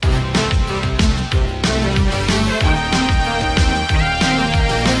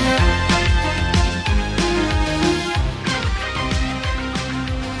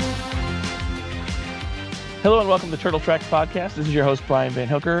welcome to Turtle Tracks Podcast. This is your host, Brian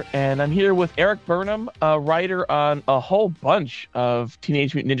VanHooker, and I'm here with Erik Burnham, a writer on a whole bunch of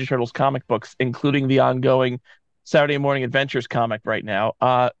Teenage Mutant Ninja Turtles comic books, including the ongoing Saturday Morning Adventures comic right now.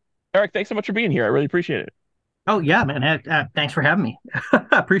 Erik, thanks so much for being here. I really appreciate it. Oh, yeah, man. Thanks for having me.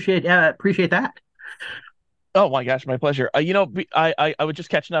 Appreciate that. Oh my gosh, my pleasure. I was just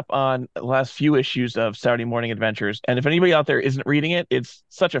catching up on the last few issues of Saturday Morning Adventures, and if anybody out there isn't reading it, it's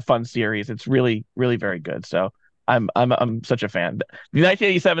such a fun series. It's really, really very good. So I'm such a fan. The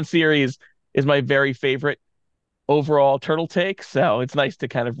 1987 series is my very favorite overall Turtle take. So it's nice to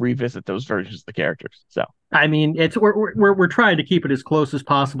kind of revisit those versions of the characters. So I mean, we're trying to keep it as close as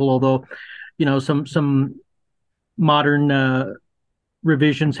possible, although, some modern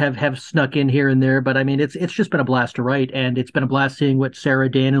revisions have snuck in here and there, but I mean it's just been a blast to write, and it's been a blast seeing what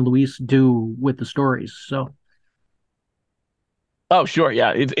Sarah, Dan, and Luis do with the stories. So oh sure,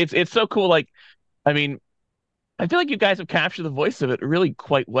 yeah, it's so cool. Like, I mean, I feel like you guys have captured the voice of it really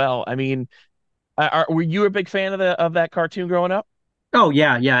quite well. I mean, were you a big fan of that cartoon growing up? oh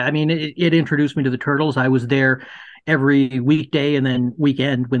yeah, I mean it introduced me to the Turtles. I was there every weekday and then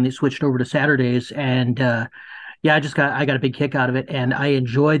weekend when they switched over to Saturdays, and yeah, I got a big kick out of it, and I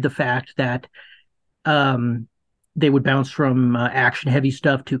enjoyed the fact that they would bounce from action heavy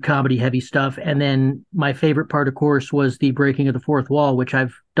stuff to comedy heavy stuff. And then my favorite part, of course, was the breaking of the fourth wall, which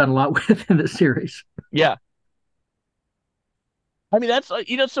I've done a lot with in the series. Yeah, I mean that's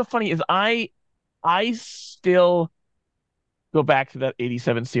what's so funny is I still go back to that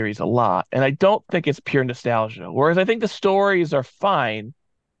 87 series a lot, and I don't think it's pure nostalgia. Whereas I think the stories are fine.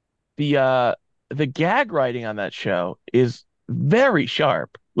 The gag writing on that show is very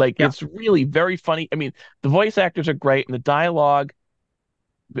sharp. Like, Yeah. it's really very funny. I mean, the voice actors are great, and the dialogue,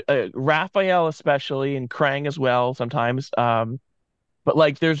 Raphael especially, and Krang as well sometimes. But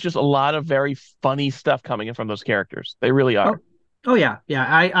like, there's just a lot of very funny stuff coming in from those characters. They really Oh, are. oh yeah.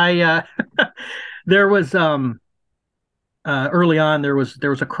 I there was early on there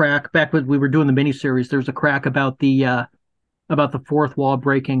was a crack back when we were doing the miniseries. There was a crack about the fourth wall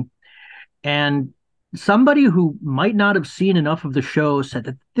breaking. And somebody who might not have seen enough of the show said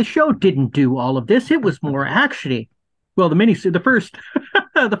that the show didn't do all of this. It was more actiony. Well, the first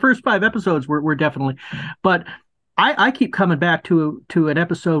the first 5 episodes were definitely, but I keep coming back to an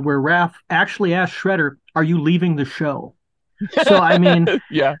episode where Raph actually asked Shredder, "Are you leaving the show?" So I mean,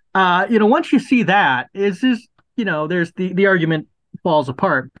 Yeah. once you see that, there's the argument falls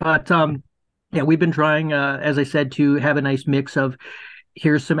apart. But yeah, we've been trying, as I said, to have a nice mix of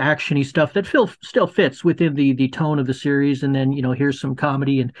here's some actiony stuff that still fits within the tone of the series, and then here's some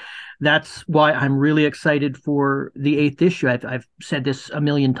comedy, and that's why I'm really excited for the 8th issue. I've said this a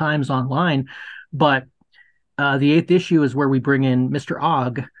million times online, but the 8th issue is where we bring in Mr.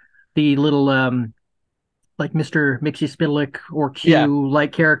 Og, the little like Mr. Mixie or Yeah. Q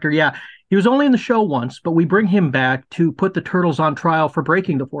like character. Yeah, he was only in the show once, but we bring him back to put the Turtles on trial for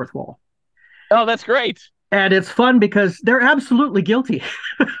breaking the fourth wall. Oh, that's great. And it's fun because they're absolutely guilty.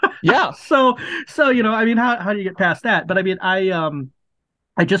 Yeah. So I mean, how do you get past that? But I mean,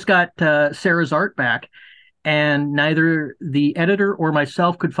 I just got Sarah's art back, and neither the editor or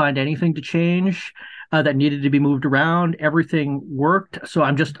myself could find anything to change that needed to be moved around. Everything worked, so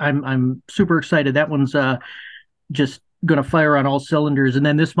I'm super excited. That one's just gonna fire on all cylinders. And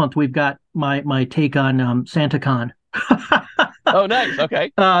then this month we've got my take on SantaCon. Oh, nice.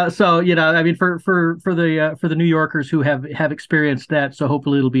 Okay. So I mean, for the New Yorkers who have experienced that, so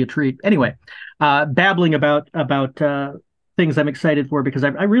hopefully it'll be a treat. Anyway, babbling about things I'm excited for, because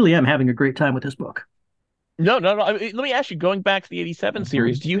I really am having a great time with this book. No, no, no. I mean, let me ask you, going back to the 87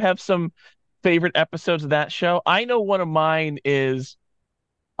 series, do you have some favorite episodes of that show? I know one of mine is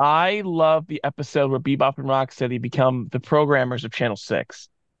I love the episode where Bebop and Rocksteady become the programmers of Channel 6.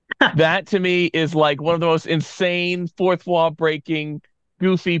 That to me is like one of the most insane fourth wall breaking,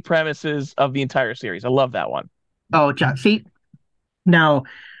 goofy premises of the entire series. I love that one. Oh, John, see, now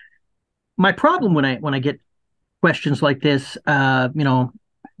my problem when I get questions like this,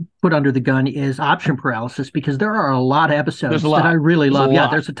 put under the gun, is option paralysis, because there are a lot of episodes that I really love. Yeah,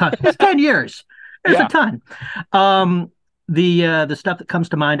 there's a ton. It's 10 years. There's a ton. The stuff that comes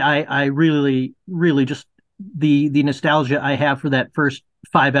to mind, I really, really just the nostalgia I have for that first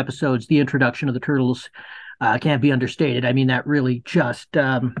 5 episodes, the introduction of the Turtles, can't be understated. I mean, that really just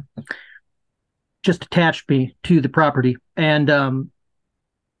attached me to the property. And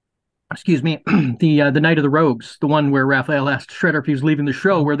excuse me, the Night of the Rogues, the one where Raphael asked Shredder if he was leaving the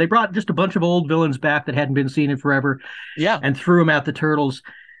show, where they brought just a bunch of old villains back that hadn't been seen in forever, Yeah. and threw them at the Turtles.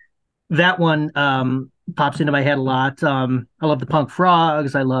 That one pops into my head a lot. I love the punk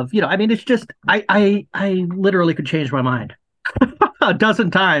frogs. I love, I mean, it's just I literally could change my mind a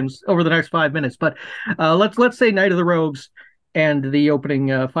dozen times over the next 5 minutes. But let's say Night of the Rogues and the opening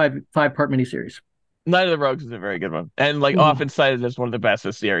five part miniseries. Night of the Rogues is a very good one, and like Mm-hmm. often cited as one of the best of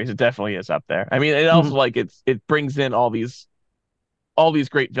the series. It definitely is up there. I mean, it also Mm-hmm. like it brings in all these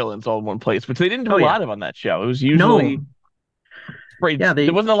great villains all in one place, which they didn't do Oh a yeah, lot of on that show. It was no, usually yeah, there they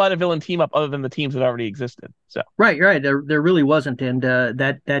wasn't a lot of villain team up other than the teams that already existed. So right. There really wasn't, and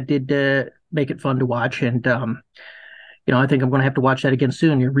that did make it fun to watch. And I think I'm going to have to watch that again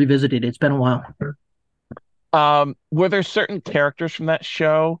soon. You revisit it. It's been a while. were there certain characters from that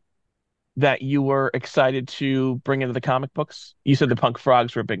show that you were excited to bring into the comic books? You said the punk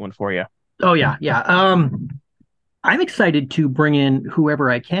frogs were a big one for you. Oh yeah, yeah. I'm excited to bring in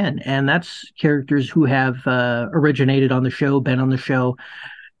whoever I can, and that's characters who have originated on the show, been on the show,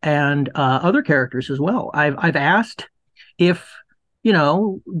 and other characters as well. I've asked if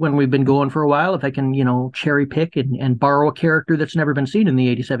when we've been going for a while, if I can cherry pick and borrow a character that's never been seen in the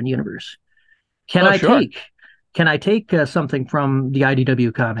 '87 universe. Can Oh, I sure. take can I take something from the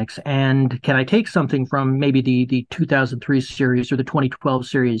IDW comics, and can I take something from maybe the 2003 series or the 2012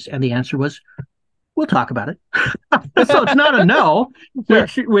 series? And the answer was, we'll talk about it. So it's not a no, Sure.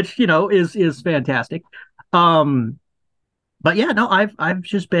 which is fantastic. Um, but yeah, no, I've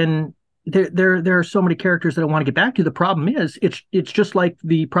just been there are so many characters that I want to get back to. The problem is it's just like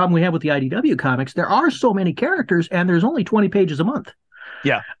the problem we have with the IDW comics. There are so many characters and there's only 20 pages a month.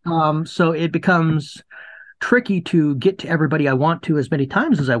 Yeah. So it becomes tricky to get to everybody I want to as many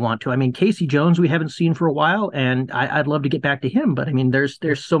times as I want to. I mean, Casey Jones we haven't seen for a while, and I'd love to get back to him, but I mean, there's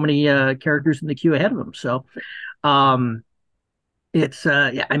so many characters in the queue ahead of him. So um, it's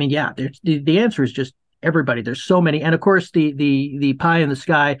yeah, I mean, yeah, there's the answer is just everybody. There's so many, and of course the pie in the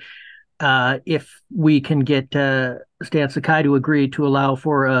sky. If we can get Stan Sakai to agree to allow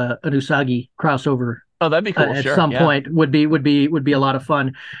for an Usagi crossover Oh, that'd be cool. at Sure. some Yeah. point would be a lot of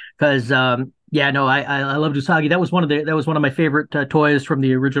fun because yeah, no, I loved Usagi. That was one of my favorite toys from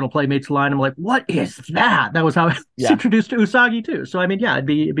the original Playmates line. I'm like, what is that? That was how I was Yeah. introduced to Usagi too. So I mean, yeah, it'd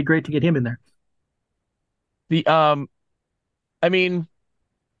be great to get him in there. The I mean,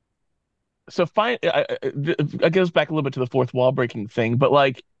 so fine. It goes back a little bit to the fourth wall breaking thing, but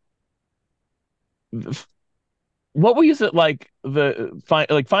like, what was it like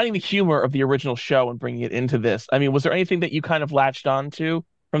like finding the humor of the original show and bringing it into this? I mean, was there anything that you kind of latched on to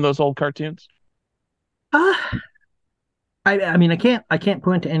from those old cartoons? Uh, I mean, I can't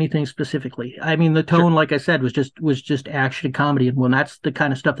point to anything specifically. I mean, the Sure. tone, like I said, was just action and comedy, and when that's the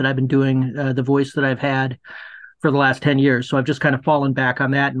kind of stuff that I've been doing, the voice that I've had for the last 10 years. So I've just kind of fallen back on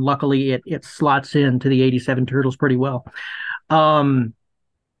that. And luckily it slots into the 87 Turtles pretty well. Um,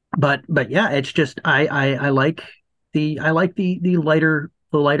 but yeah, it's just, I like the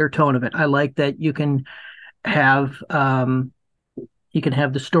lighter tone of it. I like that have, you can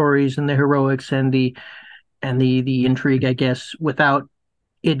have the stories and the heroics and the intrigue, I guess, without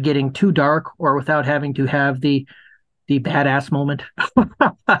it getting too dark or without having to have the badass moment.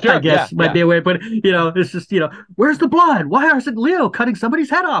 I Sure. Yeah. guess might Yeah. be a way, but it's just where's the blood? Why isn't Leo cutting somebody's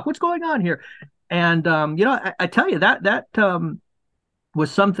head off? What's going on here? And I tell you that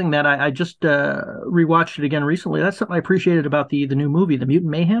was something that I just rewatched it again recently. That's something I appreciated about the new movie, The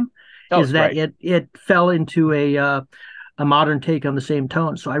Mutant Mayhem, Oh, is it's that great. it fell into a modern take on the same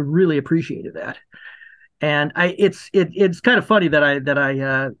tone. So I really appreciated that. And it's kind of funny that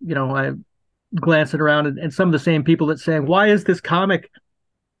I glancing around and some of the same people that saying, why is this comic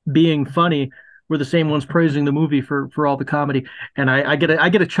being funny, were the same ones praising the movie for all the comedy. And I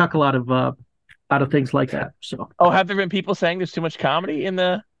get a chuckle out of things like that. So Oh, have there been people saying there's too much comedy in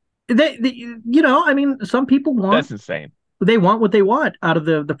the? I mean, some people That's insane. want what they want out of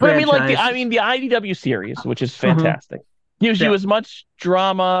the But I mean, like franchise. the IDW series, which is Hmm. fantastic, gives you Yeah. as much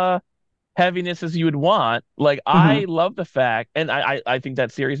drama, heaviness as you would want. Like I Hmm. love the fact, and I think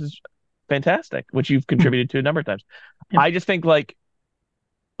that series is fantastic, which you've Hmm. contributed to a number of times. Yeah. I just think like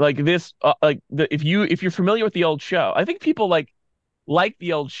this, if you're familiar with the old show, I think people like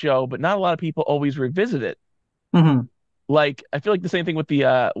the old show, but not a lot of people always revisit it. Hmm. Like I feel like the same thing with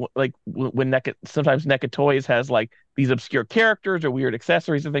the when NECA sometimes NECA Toys has like these obscure characters or weird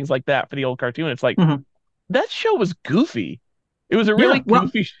accessories and things like that for the old cartoon. It's like Hmm. that show was goofy. It was a really Yeah. Well,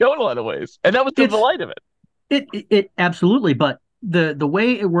 goofy show in a lot of ways, and that was the it's delight of it. it absolutely, but the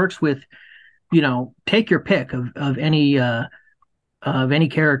way it works with, take your pick of any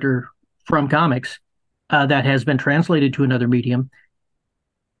character from comics that has been translated to another medium.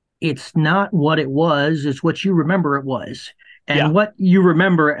 It's not what it was, it's what you remember it was. And Yeah. what you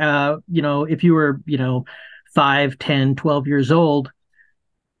remember, if you were, 5, 10, 12 years old,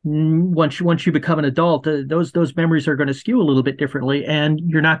 once you become an adult, those memories are going to skew a little bit differently, and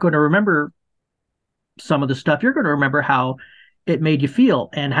you're not going to remember some of the stuff. You're going to remember how it made you feel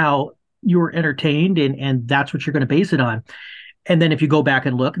and how you were entertained, and that's what you're going to base it on. And then if you go back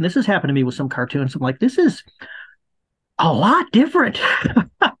and look, and this has happened to me with some cartoons, I'm like, this is a lot different.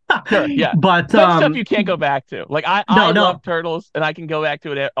 Sure. Yeah. But Some stuff you can't go back to. Like I no, love no. Turtles and I can go back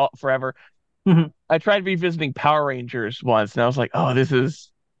to it forever. Mhm. I tried revisiting Power Rangers once and I was like, oh, Yeah, this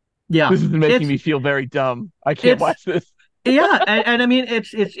is making it's me feel very dumb. I can't it's watch this. yeah, and I mean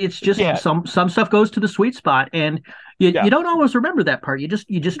it's I just can't. some stuff goes to the sweet spot, and you Yeah. don't always remember that part. You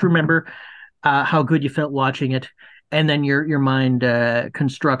just remember how good you felt watching it, and then your mind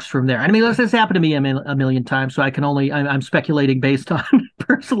constructs from there. I mean, this has happened to me a million times, so I'm speculating based on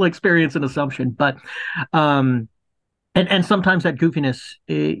personal experience and assumption. But um, and sometimes that goofiness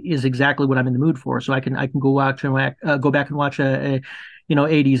is exactly what I'm in the mood for. So I can go back and watch a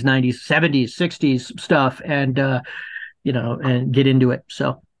 80s, 90s, 70s, 60s stuff, and get into it.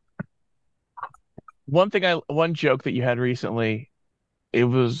 So One joke that you had recently, it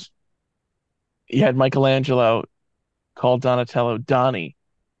was you had Michelangelo call Donatello Donnie.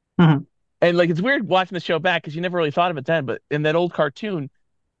 mhm. And like it's weird watching the show back because you never really thought of it then, but in that old cartoon,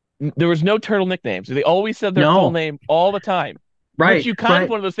 there was no turtle nicknames. They always said their full No, name all the time, which right, you kind of right.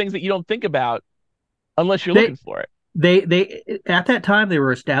 one of those things that you don't think about unless you're They looking for it. they at that time they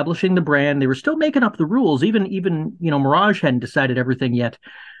were establishing the brand. They were still making up the rules. Even Mirage hadn't decided everything yet.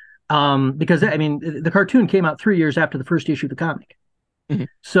 Because I mean the cartoon came out 3 years after the first issue of the comic. Mhm.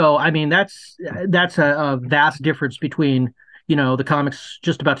 So I mean that's a vast difference between the comics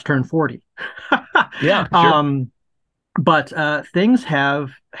just about to turn 40. Yeah, sure. um, but things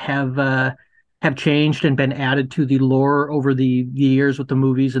have changed and been added to the lore over the years with the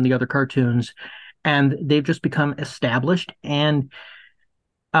movies and the other cartoons, and they've just become established. And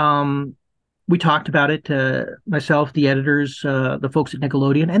um, we talked about it, myself, the editors, the folks at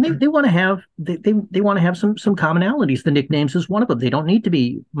Nickelodeon, and they want to have they want to have some commonalities. The nicknames is one of them. They don't need to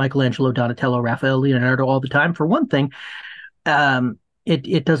be Michelangelo, Donatello, Raphael, Leonardo all the time. For one thing,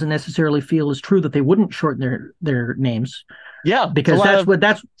 it doesn't necessarily feel as true that they wouldn't shorten their names, Yeah, it's a because lot that's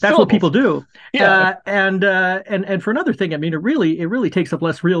of what people syllables. do. Yeah, And for another thing, I mean, it really takes up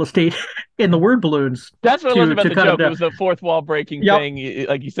less real estate in the word balloons that's what I loved to about to the cut them joke. It down. was the fourth wall breaking Yep. thing.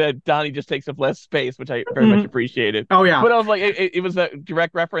 Like you said, Donnie just takes up less space, which I very much Mhm. appreciated. Oh yeah. But I was like, it was a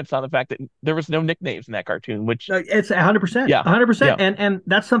direct reference on the fact that there was no nicknames in that cartoon, which, It's 100%, yeah, 100%, yeah, and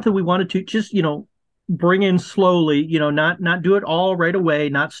that's something we wanted to just bring in slowly. Not do it all right away,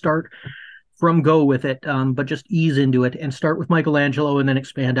 not start from go with it, but just ease into it and start with Michelangelo and then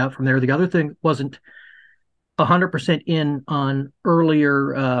expand out from there. The other thing wasn't 100% in on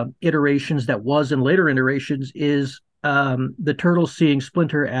earlier iterations that was in later iterations is the Turtles seeing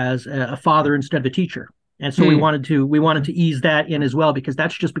Splinter as a father instead of a teacher, and so we Hmm. wanted to ease that in as well, because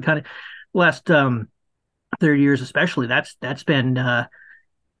that's just been kind of last 30 years especially. That's been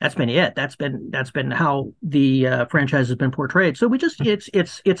it. That's been how the franchise has been portrayed. So we just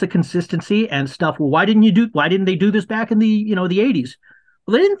it's a consistency and stuff. Well, why didn't they do this back in the 80s?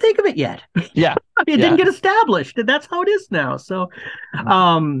 Well, they didn't think of it yet. Yeah, It yeah. didn't get established, and that's how it is now. So,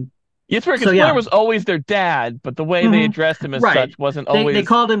 um, It's weird so because Splinter yeah. was always their dad, but the way they Mhm. addressed him as Right. such wasn't They always.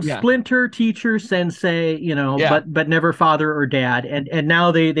 called him Yeah, Splinter, teacher, sensei, yeah, but never father or dad. And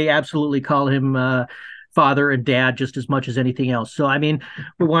now they absolutely call him father and dad just as much as anything else. So I mean,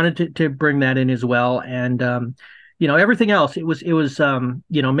 we wanted to bring that in as well, and everything else. It was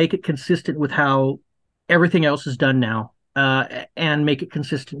make it consistent with how everything else is done now. And make it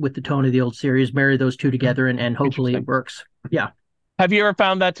consistent with the tone of the old series, marry those two together, and hopefully it interesting. works. Yeah. Have you ever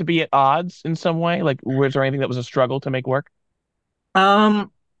found that to be at odds in some way? Like, was there anything that was a struggle to make work?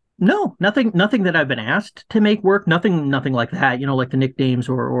 Um, no, nothing that I've been asked to make work. Nothing like that. Like the nicknames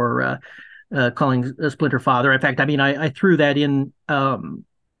or calling a Splinter father. In fact, I mean, I threw that in. That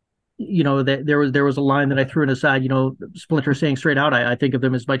there was a line that I threw in aside. Splinter saying straight out, I think of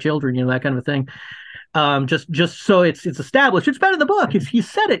them as my children. That kind of a thing. Just so it's established. It's been in the book. He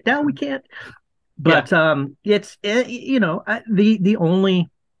said it. Now we can't. Yeah. But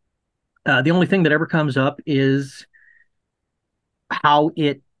the only thing that ever comes up is how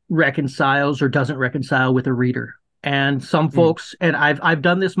it reconciles or doesn't reconcile with a reader. And some Mm. folks, and I've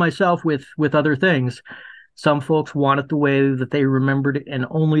done this myself with other things. Some folks want it the way that they remembered it, and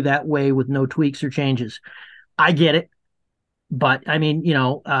only that way with no tweaks or changes. I get it, but I mean,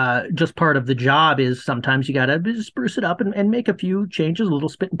 just part of the job is sometimes you got to spruce it up and make a few changes, a little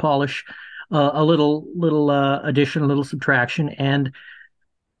spit and polish. a little addition, a little subtraction, and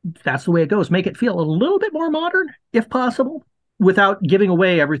that's the way it goes. Make it feel a little bit more modern, if possible, without giving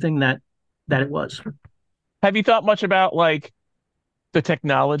away everything that it was. Have you thought much about like the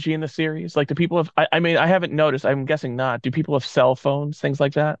technology in the series? Like, do people have? I mean, I haven't noticed. I'm guessing not. Do people have cell phones, things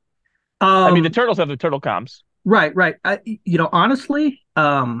like that? I mean, the Um, turtles have the turtle comms. right, right. Honestly,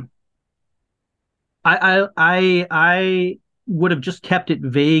 I would have just kept it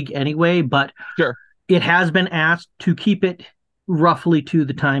vague anyway, but Sure. it has been asked to keep it roughly to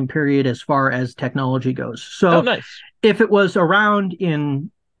the time period as far as technology goes. Oh, So nice. if it was around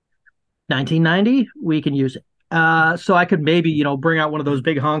in 1990, we can use it. So I could maybe, bring out one of those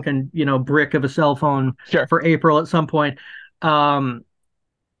big honking, brick of a cell phone Sure. for April at some point.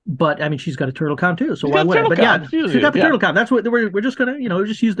 But I mean, she's got a turtle com too, so He's why got would I? turtle But yeah, comms. she's got the Yeah. turtle com. That's what we're just gonna,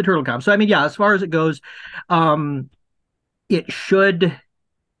 just use the turtle com. So I mean, yeah, as far as it goes, um, it should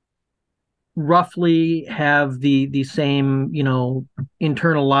roughly have the same,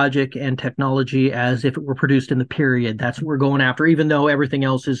 internal logic and technology as if it were produced in the period. That's what we're going after, even though everything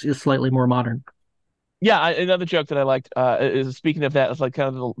else is slightly more modern. Yeah. Another joke that I liked is speaking of that is like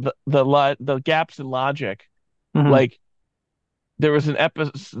kind of the gaps in logic. Mm-hmm. Like there was an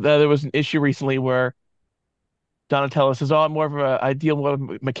issue recently where Donatello says, "Oh, I'm more of I deal more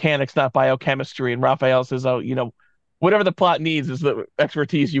with mechanics, not biochemistry," and Raphael says, "Oh, whatever the plot needs is the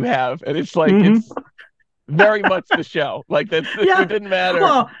expertise you have," and it's like it's Mm-hmm. very much the show. Like that's it Yeah. didn't matter.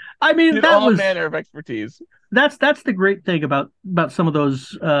 Well, I mean, He had all manner of expertise. that's the great thing about some of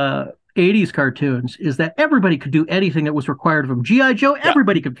those 80s cartoons is that everybody could do anything that was required of them. GI Joe, Yeah,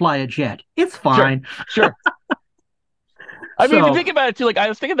 everybody could fly a jet. It's sure, fine. sure. I mean, if you So, think about it too, like I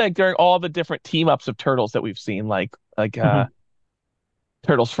was thinking that during all the different team ups of turtles that we've seen, like mhm,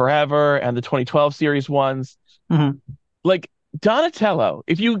 Turtles Forever and the 2012 series ones, mhm, like Donatello,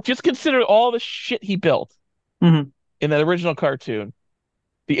 if you just consider all the shit he built mhm. in that original cartoon,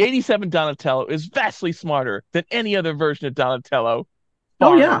 the 87 Donatello is vastly smarter than any other version of Donatello, Oh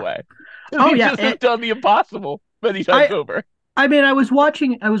far and yeah. away. Oh He yeah. just has done the impossible many times I over. I mean, I was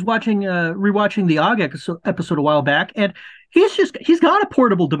watching rewatching the Og episode a while back, and he's got a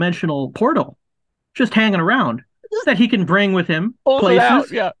portable dimensional portal just hanging around Just that he can bring with him pulls it out.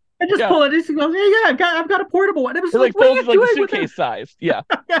 places Yeah. and just Yeah. pull it. He goes, "Hey, yeah, I've got a portable one." It was It like, like what are folds you like the doing with it? suitcase sized. Yeah.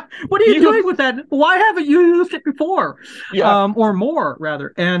 Yeah, what are you You doing with that? Why haven't you used it before? yeah. Or more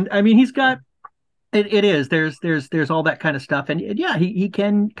rather. And I mean, he's got it is there's all that kind of stuff, and yeah, he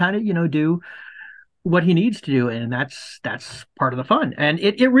can kind of do what he needs to do, and that's part of the fun. And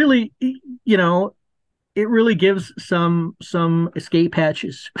it really you know it really gives some escape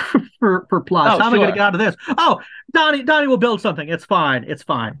hatches for plots. Oh, How am I going to get sure. out of this? Oh, Donnie will build something. It's fine. It's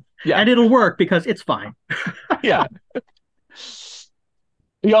fine. Yeah. And it'll work because it's fine. Yeah.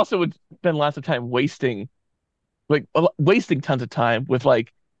 He also would spend lots of time wasting tons of time with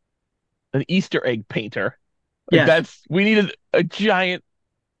like an Easter egg painter. Like Yes. we needed a giant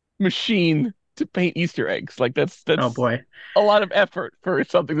machine to paint Easter eggs. Like Oh that's boy. a lot of effort for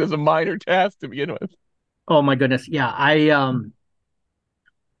something that's a minor task to begin with. Oh my goodness. Yeah. I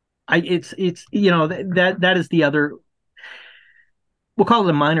it's that is the other, we'll call it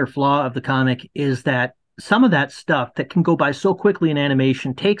a minor flaw of the comic, is that some of that stuff that can go by so quickly in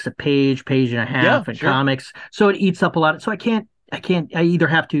animation takes a page and a Yeah, half in sure. comics. So it eats up a lot. So I either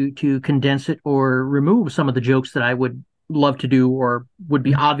have to condense it or remove some of the jokes that I would love to do or would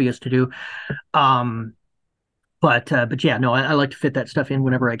be obvious to do. Um, but yeah, no, I like to fit that stuff in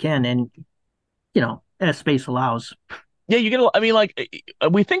whenever I can, and as space allows. Yeah, I mean, like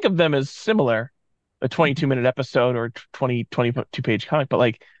we think of them as similar, a 22-minute episode or 22-page comic, but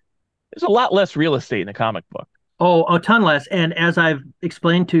like there's a lot less real estate in a comic book. Oh, a ton less. And as I've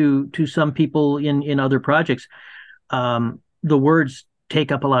explained to some people in other projects, the words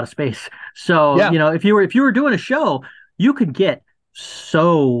take up a lot of space. So, Yeah. if you were doing a show, you could get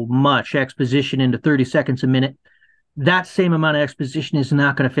so much exposition into 30 seconds a minute. That same amount of exposition is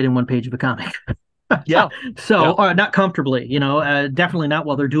not going to fit in one page of a comic. Yeah. So, Yeah. not comfortably, definitely not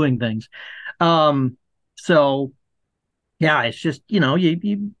while they're doing things. Um, so yeah, it's just, you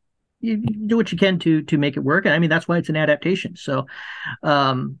do what you can to make it work. And I mean, that's why it's an adaptation. So,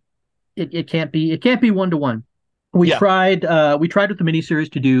 um, it can't be one to one. Yeah. We tried with the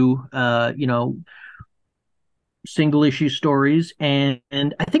miniseries to do single issue stories, and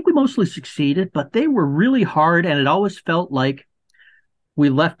I think we mostly succeeded, but they were really hard, and it always felt like we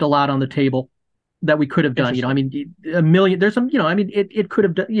left a lot on the table that we could have done. I Interesting. mean, a million. There's some. I mean, it could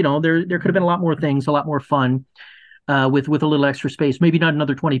have done. There could have been a lot more things, a lot more fun, with a little extra space. Maybe not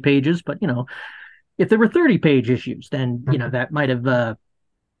another 20 pages, but if there were 30-page issues, then that might have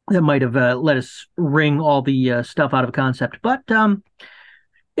that might have let us wring all the stuff out of concept. But I'm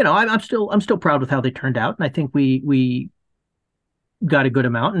still proud with how they turned out, and I think we got a good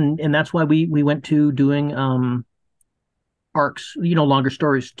amount, and that's why we went to doing arcs, longer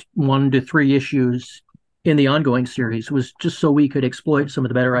stories, 1 to 3 issues in the ongoing series, was just so we could exploit some of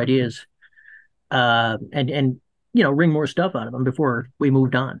the better ideas, and wring more stuff out of them before we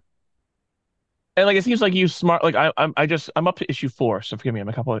moved on. And like it seems like you smart. Like I'm up to issue 4, so forgive me, I'm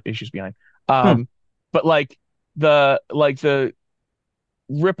a couple of issues behind. Hmm. But the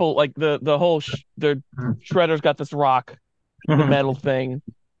ripple, like the whole the Shredder's got this rock, the Hmm. metal thing,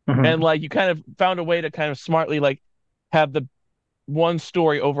 and Hmm. like you kind of found a way to kind of smartly like have the one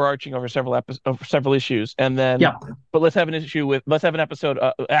story overarching over several issues, and then Yeah. but let's have an episode.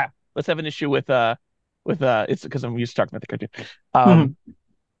 Let's have an issue with it's because I'm used to talking about the cartoon. Hmm.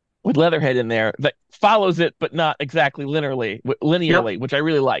 With Leatherhead in there that follows it, but not exactly Yep. linearly, which I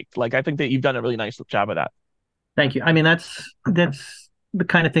really liked. Like I think that you've done a really nice job of that. Thank you. I mean, that's the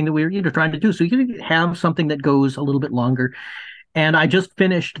kind of thing that we're trying to do. So you can have something that goes a little bit longer. And I just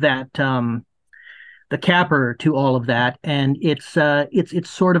finished that the capper to all of that, and it's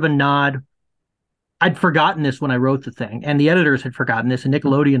sort of a nod. I'd forgotten this when I wrote the thing, and the editors had forgotten this, and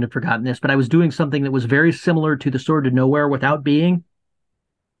Nickelodeon had forgotten this, but I was doing something that was very similar to the Sword to Nowhere without being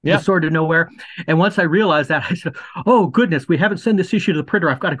the Yeah, Sword to Nowhere. And once I realized that, I said, "Oh goodness, we haven't sent this issue to the printer.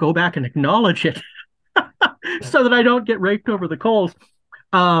 I've got to go back and acknowledge it so that I don't get raked over the coals."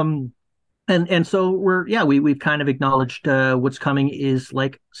 Um, and so we've kind of acknowledged what's coming is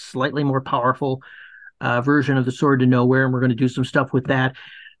like slightly more powerful version of the Sword to Nowhere, and we're going to do some stuff with that.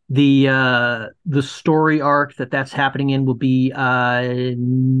 The story arc that's happening in will be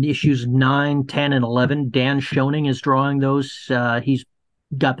issues 9, 10, and 11. Dan Schoening is drawing those. He's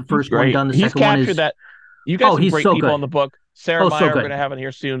got the he's first one great. done. The He's second one captured is that. You got oh, some he's great so people good. in the book. Sarah Oh, so Meyer, we're good. gonna have in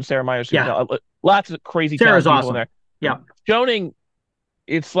here soon. Sarah Meyer, super Yeah, talented. Lots of crazy Sarah's talented people in awesome. there. Yeah. Joning,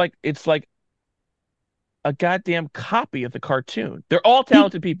 it's like a goddamn copy of the cartoon. They're all He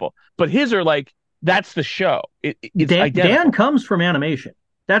talented people, but his are like that's the show. It's Dan identical. comes from animation.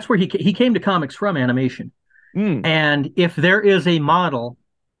 That's where he came to comics from animation. Mm, And if there is a model,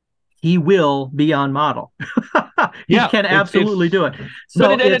 he will be on model. He yeah, can absolutely do it. but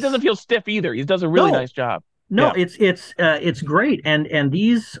So it doesn't it's feel stiff either. He does a really no, nice job. no, Yeah, it's great, and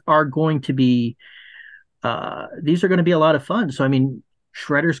these are going to be a lot of fun. So I mean,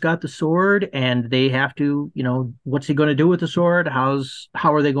 Shredder's got the sword, and they have to, what's he going to do with the sword? How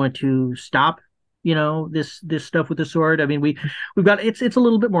are they going to stop, this stuff with the sword? I mean, we've got it's a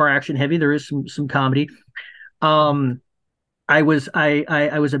little bit more action heavy. There is some comedy. Um, I was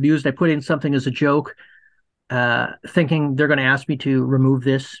amused. I put in something as a joke, thinking they're going to ask me to remove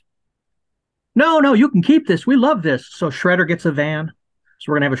this. No, no, you can keep this. We love this. So Shredder gets a van.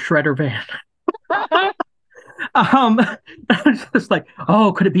 So we're gonna have a Shredder van. Um, just like,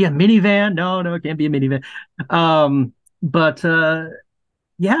 oh, could it be a minivan? No, no, it can't be a minivan. But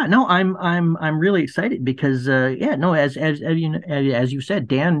yeah, no, I'm really excited because yeah, no, as you said,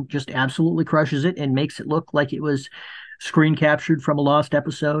 Dan just absolutely crushes it and makes it look like it was screen captured from a lost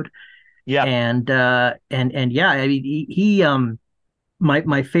episode. yeah. And yeah, I mean,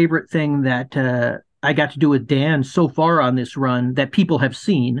 my favorite thing that I got to do with Dan so far on this run that people have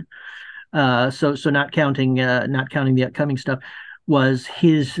seen, so not counting the upcoming stuff, was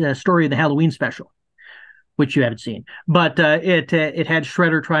his story of the Halloween special, which you haven't seen. But it had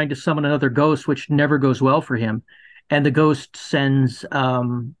Shredder trying to summon another ghost, which never goes well for him, and the ghost sends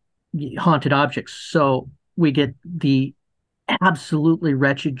haunted objects. So we get the absolutely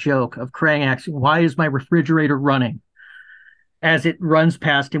wretched joke of Krang asking, "Why is my refrigerator running?" as it runs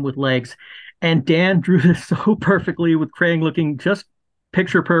past him with legs. And Dan drew this so perfectly with Krang looking just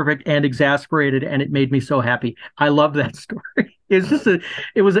picture perfect and exasperated, and it made me so happy. I love that story. It's just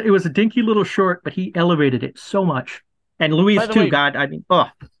it was a dinky little short, but he elevated it so much. And By Luis the too. way, God, I mean, oh,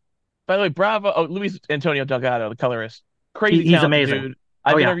 bravo. Oh, Luis Antonio Delgado, the colorist, crazy he's talented amazing. dude.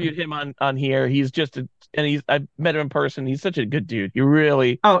 Oh I've yeah. interviewed him on here. He's just and I've met him in person. He's such a good dude. Oh,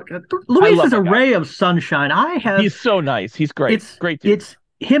 I Luis love is a that guy. ray of sunshine. I have He's so nice. He's great. it's Great dude. it's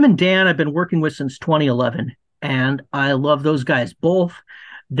him and Dan I've been working with since 2011, and I love those guys both.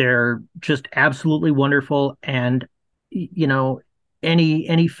 They're just absolutely wonderful, and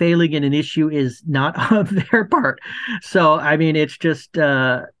any failing in an issue is not of their part. So I mean, it's just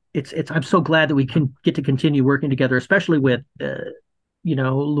it's I'm so glad that we can get to continue working together, especially with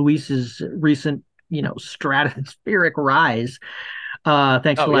Luis's recent stratospheric rise,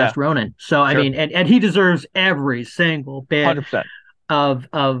 thanks Oh to yeah, Last Ronin. So I sure. mean, and he deserves every single bit 100%. of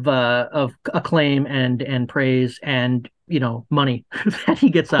acclaim and praise. And money that he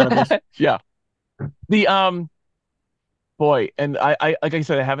gets out of this. Yeah. The boy, and I like I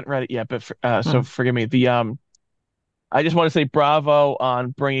said, I haven't read it yet, but so Mm. forgive me. The I just want to say bravo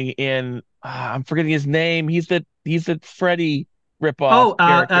on bringing in. I'm forgetting his name. He's the Freddy ripoff Oh,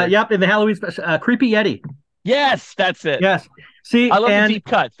 character. yep, in the Halloween special, Creepy Eddie. Yes, that's it. Yes. I See, love the and deep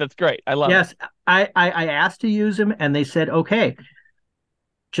cuts. That's great. I love it. yes, I asked to use him, and they said, okay,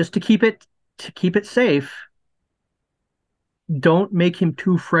 just to keep it safe, don't make him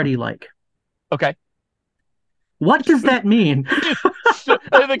too Freddy like. Okay. What does that mean?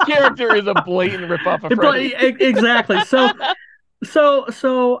 The character is a blatant ripoff of Freddy. Exactly.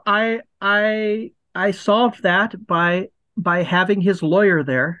 So I solved that by having his lawyer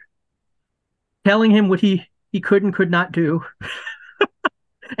there, telling him what he could and could not do,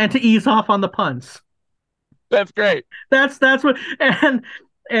 and to ease off on the puns. That's great. That's what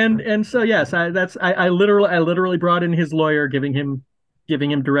and so yes, I literally brought in his lawyer, giving him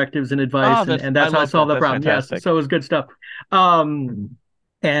directives and advice, Oh, and I that's how I love that. solved the That's problem. Yes, fantastic. so it was good stuff.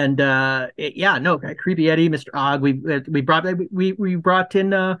 And yeah, no, Creepy Eddie, Mr. Og. We brought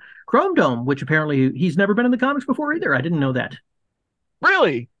in Chrome Dome, which apparently he's never been in the comics before either. I didn't know that.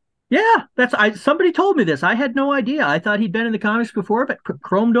 Really? Yeah, somebody told me this. I had no idea. I thought he'd been in the comics before, but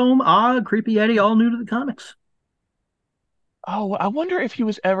Chrome Dome, Og, Creepy Eddie, all new to the comics. Oh, I wonder if he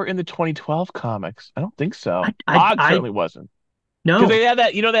was ever in the 2012 comics. I don't think so. Og I certainly wasn't. Because no. they had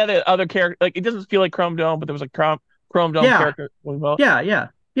that, they had that other character. Like it doesn't feel like Chrome Dome, but there was a Chrome Dome Yeah, character. Well, yeah.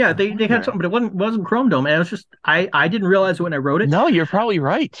 I They had wonder. something, but it wasn't Chrome Dome. And it was just I didn't realize it when I wrote it. No, you're probably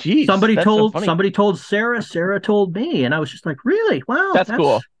right. Jeez, Somebody that's so told funny. somebody told Sarah. Sarah told me, and I was just like, really? Wow, That's that's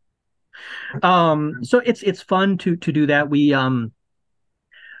cool. so it's fun to do that.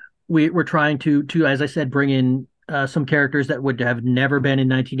 We're trying to as I said, bring in some characters that would have never been in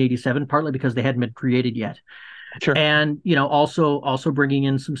 1987, partly because they hadn't been created yet, Sure. and also bringing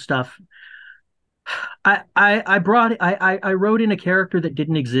in some stuff. I wrote in a character that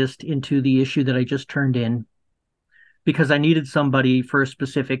didn't exist into the issue that I just turned in because I needed somebody for a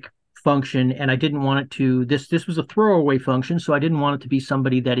specific function, and I didn't want it to this was a throwaway function, so I didn't want it to be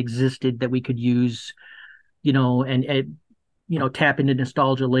somebody that existed that we could use, and tap into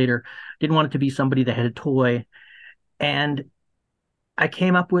nostalgia later. Didn't want it to be somebody that had a toy, and I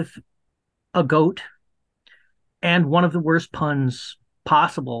came up with a goat and one of the worst puns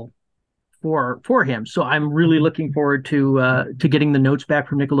possible for him. So I'm really looking forward to getting the notes back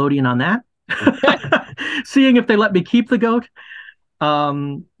from Nickelodeon on that. Seeing if they let me keep the goat. At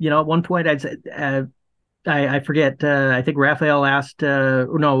one point I'd say, I forget. I think Raphael asked,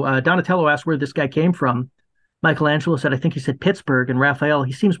 no, Donatello asked where this guy came from. Michelangelo said, I think he said Pittsburgh, and Raphael,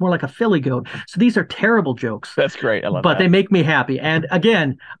 he seems more like a Philly goat. So these are terrible jokes, That's great. I love but that. they make me happy. And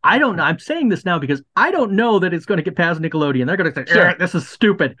again, I don't know. I'm saying this now because I don't know that it's going to get past Nickelodeon. They're going to say, Sure. this is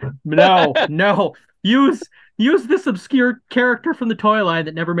stupid. No, no. Use this obscure character from the toy line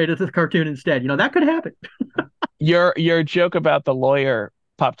that never made it to the cartoon instead. That could happen. Your joke about the lawyer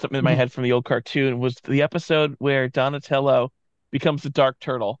popped something in my Mhm. head from the old cartoon was the episode where Donatello becomes the Dark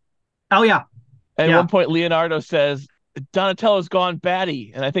Turtle. Oh yeah, And at yeah. one point, Leonardo says, Donatello's gone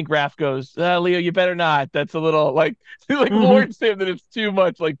batty. And I think Raph goes, Leo, you better not. That's a little like hmm warns him that it's too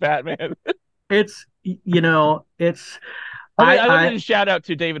much like Batman. It's I mean, I wanted I to shout out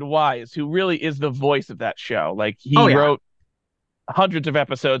to David Wise, who really is the voice of that show. Like oh he yeah. wrote hundreds of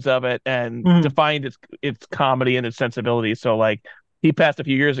episodes of it and hmm defined its comedy and its sensibility. So like he passed a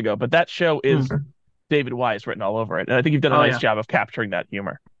few years ago, but that show is hmm David Wise written all over it. And I think you've done a Oh nice yeah. job of capturing that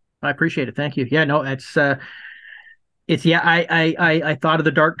humor. I appreciate it. Thank you. Yeah, no, it's yeah. I thought of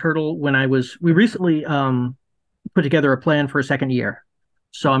the Dark Turtle when we recently put together a plan for a second year,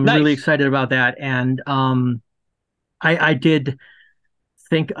 so I'm really Nice. excited about that. And I did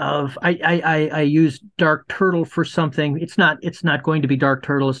think of I used Dark Turtle for something. It's not going to be Dark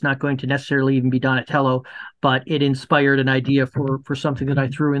Turtle. It's not going to necessarily even be Donatello, but it inspired an idea for something that I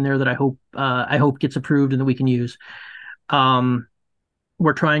threw in there that I hope gets approved and that we can use. Um,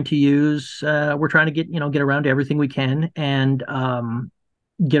 we're trying to get around to everything we can, and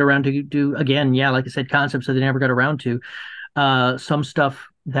get around to do again, yeah, like I said, concepts that they never got around to. Some stuff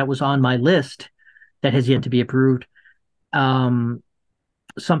that was on my list that has yet to be approved. um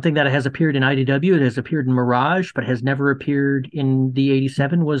Something that has appeared in IDW, it has appeared in Mirage, but has never appeared in the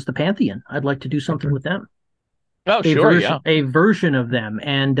 87 was the Pantheon. I'd like to do something with them, Oh, a sure, yeah. version of them.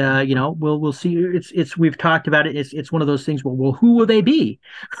 And we'll see. It's we've talked about it. It's one of those things. Well, who will they be?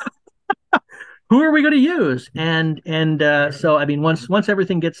 Who are we going to use? And so I mean, once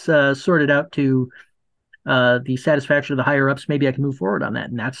everything gets sorted out to the satisfaction of the higher ups, maybe I can move forward on that.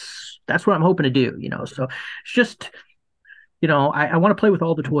 And that's what I'm hoping to do. So it's just I want to play with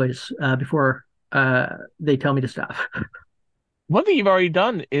all the toys before they tell me to stop. One thing you've already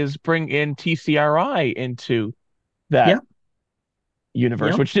done is bring in TCRI into that Yeah,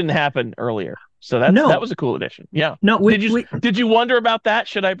 universe, yeah. which didn't happen earlier. So that No, was a cool addition. Yeah. no, Did you did you wonder about that?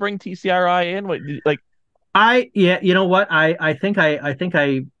 Should I bring TCRI in? Like, yeah, you know what? I think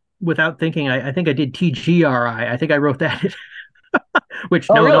I, without thinking, I think I did TGRI. I think I wrote that. Which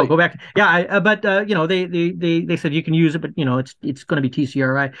oh, no, really? go back. Yeah, but they said you can use it, but it's going to be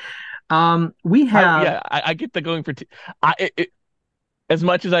TCRI. We have. I get the going for as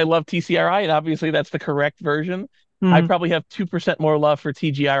much as I love TCRI, and obviously that's the correct version. I Mhm. probably have 2% more love for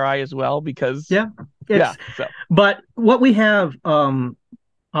TGRI as well because Yeah, yeah. it's So but what we have,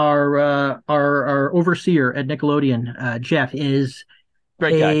 our overseer at Nickelodeon, Jeff, is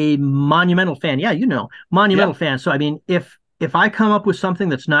great guy. a monumental fan. Yeah, Yeah. monumental fan. So I mean, if I come up with something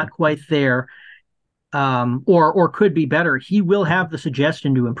that's not quite there, or could be better, he will have the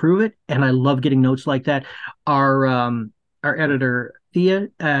suggestion to improve it, and I love getting notes like that. Our editor Thea,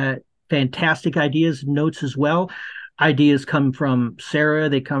 fantastic ideas, notes as well. Ideas come from Sarah,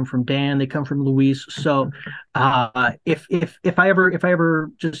 they come from Dan, they come from Luis. So if I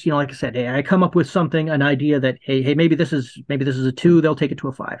ever just, like I said, hey, I come up with something, an idea that, hey, maybe this is a 2, they'll take it to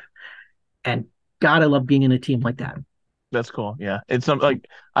a 5. And God, I love being in a team like that. That's cool. Yeah. It's some like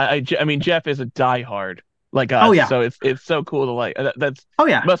I mean Jeff is a diehard like Oh us, yeah. so it's so cool to like that's Oh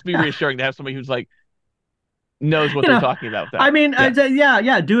yeah. must be reassuring to have somebody who's like knows what you they're know, talking about with I that. mean, Yeah.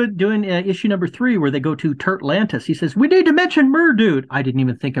 yeah. Doing issue number 3 where they go to Turtlantis. He says we need to mention Murdude. I didn't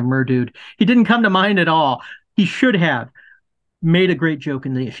even think of Murdude. He didn't come to mind at all. He should have made a great joke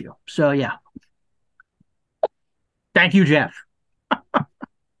in the issue. So yeah, thank you, Jeff.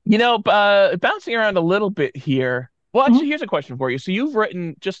 Bouncing around a little bit here. Well, Mm-hmm. actually, here's a question for you. So you've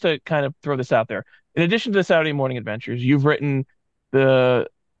written, just to kind of throw this out there, in addition to the Saturday Morning Adventures, you've written the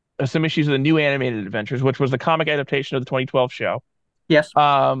some issues of the new animated adventures, which was the comic adaptation of the 2012 show. Yes.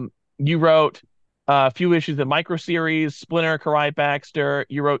 You wrote a few issues of the micro series, Splinter, Karai Baxter.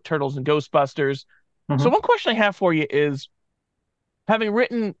 You wrote Turtles and Ghostbusters. So Mm-hmm. one question I have for you is, having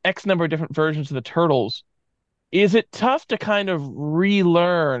written X number of different versions of the Turtles, is it tough to kind of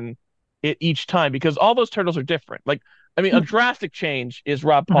relearn it each time because all those turtles are different? Like, I mean, a drastic change is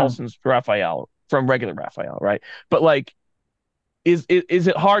Rob Mm-hmm. Paulson's Raphael from regular Raphael, right? But like, is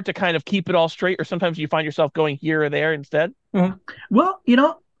it hard to kind of keep it all straight, or sometimes you find yourself going here or there instead? Mm-hmm. Well,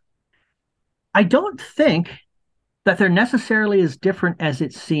 I don't think that they're necessarily as different as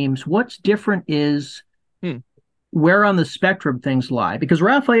it seems. What's different is Hmm, where on the spectrum things lie. Because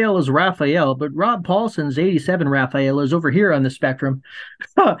Raphael is Raphael, but Rob Paulson's 87 Raphael is over here on the spectrum.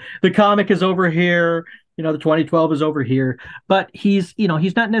 The comic is over here. The 2012 is over here. But he's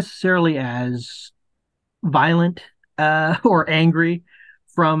not necessarily as violent or angry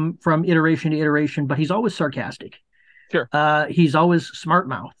from iteration to iteration, but he's always sarcastic. sure. He's always smart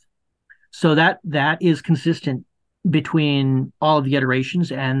mouth. So that is consistent between all of the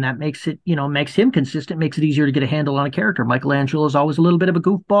iterations, and that makes him consistent, makes it easier to get a handle on a character. Michelangelo is always a little bit of a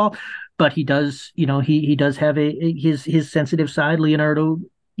goofball, but he does, he does have his sensitive side. Leonardo,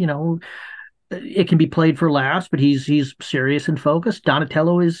 it can be played for laughs, but he's serious and focused.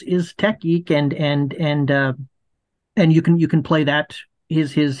 Donatello is tech geek, and you can play that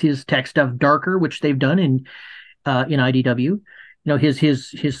his tech stuff darker, which they've done in IDW.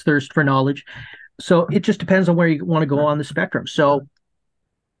 His thirst for knowledge. So it just depends on where you want to go on the spectrum. So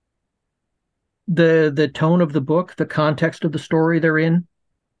the tone of the book, the context of the story they're in,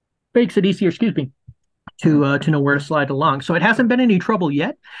 makes it easier, excuse me, to know where to slide along. So it hasn't been any trouble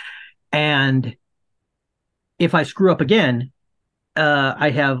yet. And if I screw up again,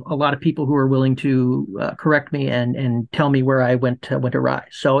 I have a lot of people who are willing to correct me and tell me where I went awry.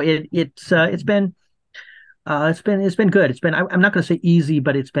 So it's been good. I'm not going to say easy,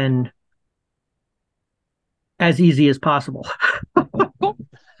 but it's been as easy as possible. Cool.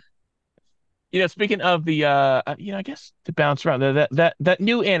 Speaking of the I guess to bounce around that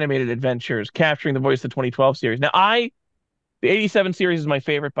new animated adventures capturing the voice of the 2012 series. Now, the 87 series is my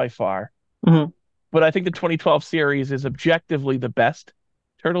favorite by far, Mhm. but I think the 2012 series is objectively the best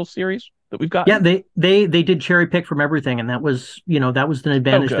Turtles series that we've Yeah, gotten. they did cherry pick from everything, and that was an So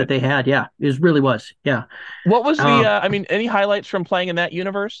advantage that good. they had. Yeah, it really was. Yeah. What was the Um, I mean, any highlights from playing in that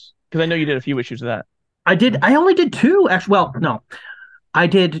universe? Because I know you did a few issues of that. I only did 2 actually. Well, no, I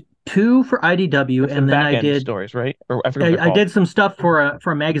did 2 for IDW, That's the and then back I end did stories, right? Or I forget what I, they're I called. did some stuff for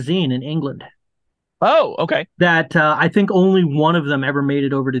a magazine in England Oh, okay. that I think only one of them ever made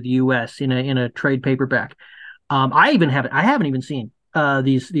it over to the U.S. in a trade paperback. I haven't even seen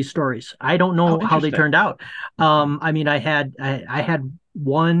these stories. I don't Oh, know how they interesting. turned out. I mean, I had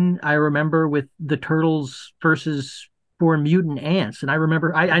one I remember with the turtles versus four mutant ants, and I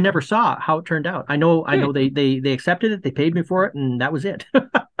remember I never saw how it turned out. I Hmm, know they accepted it, they paid me for it, and that was it.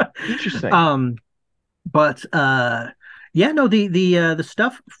 interesting. um, but yeah, no, the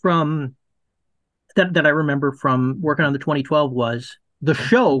stuff from that I remember from working on the 2012 was the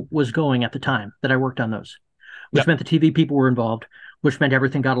show was going at the time that I worked on those, which Yep. meant the TV people were involved, which meant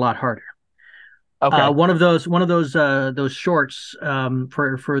everything got a lot harder. Okay. Those shorts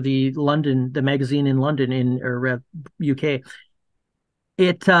for the magazine in London in or UK,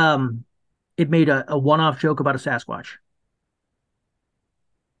 it it made a one-off joke about a Sasquatch.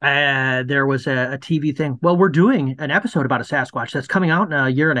 There was a TV thing. Well, we're doing an episode about a Sasquatch that's coming out in a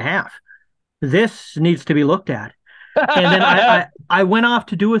year and a half. This needs to be looked at. And then I went off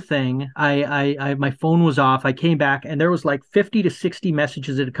to do a thing. My phone was off. I came back and there was like 50 to 60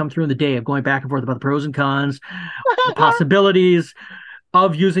 messages that had come through in the day of going back and forth about the pros and cons, the possibilities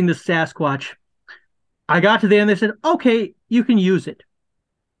of using the Sasquatch. I got to the end. They said, "Okay, you can use it."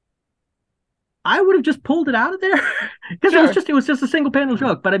 I would have just pulled it out of there because Sure. it was just a single panel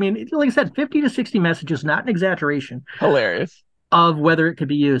joke. But I mean, like I said, 50 to 60 messages, not an exaggeration Hilarious. of whether it could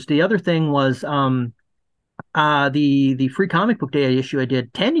be used. The other thing was the free comic book day issue I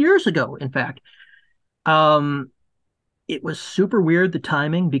did 10 years ago, in fact. Um it was super weird, the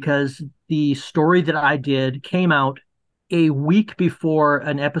timing, because the story that I did came out a week before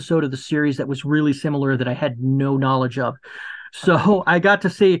an episode of the series that was really similar that I had no knowledge of. So I got to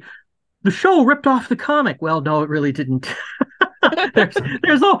see the show ripped off the comic. Well, no, it really didn't.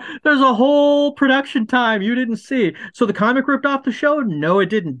 there's there's a whole production time you didn't see. So the comic ripped off the show? No, it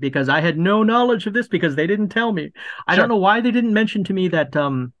didn't, because I had no knowledge of this because they didn't tell me. I don't Sure. know why they didn't mention to me that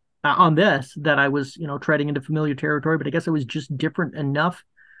on this that I was, treading into familiar territory, but I guess it was just different enough.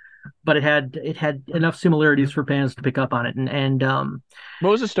 But it had enough similarities for fans to pick up on it. And What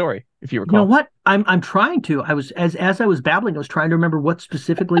was the story, if you you know recall? what? I'm trying to. I was as I was babbling, I was trying to remember what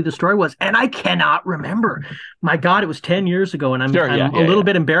specifically the story was, and I cannot remember. My God, it was 10 years ago, and Sure. Yeah. I'm a Yeah. little Yeah.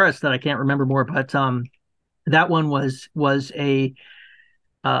 bit embarrassed that I can't remember more. But that one was a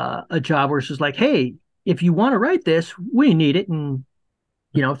job where it's just like, hey, if you want to write this, we need it in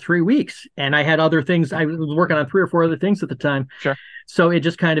 3 weeks. And I had other things. I was working on three or four other things at the time, Sure. so it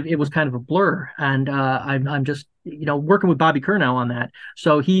was kind of a blur. And I'm just working with Bobby Curnow on that,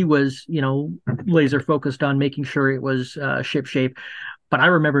 so he was laser focused on making sure it was ship shape, but I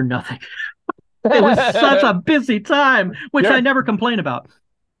remember nothing. It was such a busy time, which I Sure. never complain about.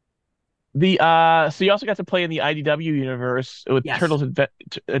 The so you also got to play in the IDW universe with Yes.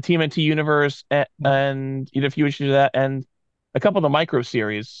 TMNT universe, and you did a few issues of that and a couple of the micro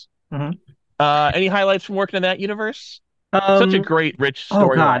series. Mhm. Any highlights from working in that universe? Such a um great, rich oh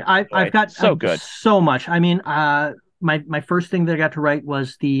God, storyline, I've right? got So I've good. so much. I mean, my first thing that I got to write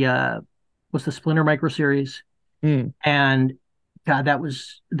was the Splinter micro series. Mm, And God, that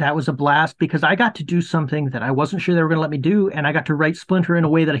was a blast because I got to do something that I wasn't sure they were going to let me do, and I got to write Splinter in a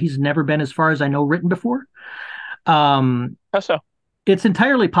way that he's never been, as far as I know, written before. Um, how so? it's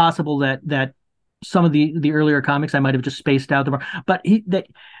entirely possible that some of the earlier comics I might have just spaced out them, but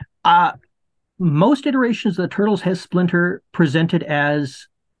uh, most iterations of the Turtles has Splinter presented as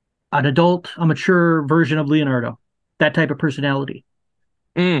an adult, a mature version of Leonardo, that type of personality.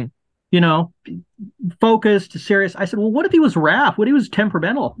 Mm, You know, focused, serious. I said, well, what if he was Raph? What if he was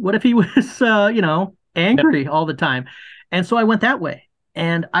temperamental? What if he was, yep. angry all the time? And so I went that way.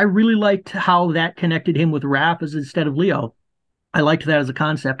 And I really liked how that connected him with Raph as instead of Leo. I liked that as a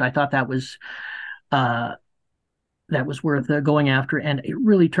concept. I thought uh, that was worth going after, and it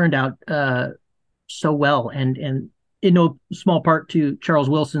really turned out so well. And in no small part to Charles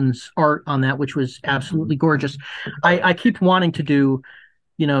Wilson's art on that, which was absolutely gorgeous. I keep wanting to do,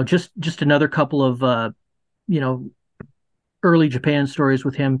 just another couple of you know early Japan stories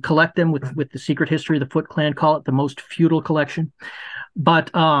with him, collect them with the Secret History of the Foot Clan, call it the most feudal collection,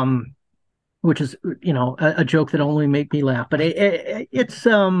 but which is a joke that only make me laugh, but it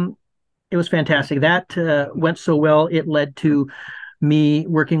was fantastic. That went so well, it led to me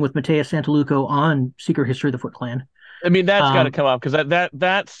working with Matthias Santaluco on Secret History of the Foot Clan. I mean, that's got to um come up because that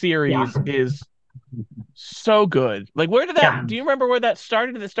yeah, series is so good. Like, where did that? yeah. Do you remember where that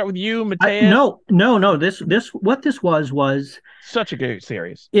started? Did it start with you, Mateus? No, no, no. This what this was Such a good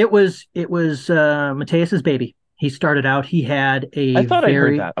series. it was Mateus's baby. He started out, he had I a thought I'd heard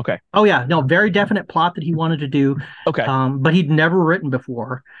very, that. Okay. oh yeah, no, very definite plot that he wanted to do, Okay. but he'd never written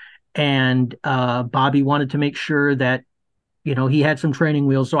before. And Bobby wanted to make sure that he had some training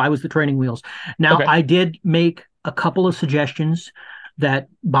wheels, so I was the training wheels. Now Okay. I did make a couple of suggestions. that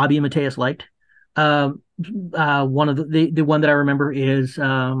Bobby and Mateus liked. Um, one of the one that I remember is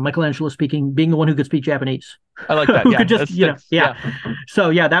Michelangelo speaking, being the one who could speak Japanese, I like that. who could Yeah, just, that sticks. yeah. Yeah. So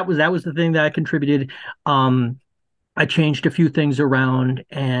yeah, that was the thing that I contributed. Um, I changed a few things around,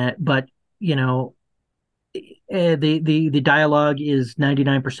 and but you know, the dialogue is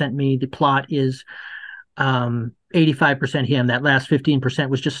 99% me. The plot is 85% him. That last 15%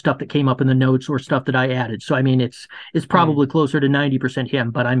 was just stuff that came up in the notes or stuff that I added. So I mean, it's Mm. probably closer to 90%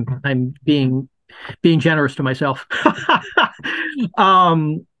 him, but I'm being generous to myself.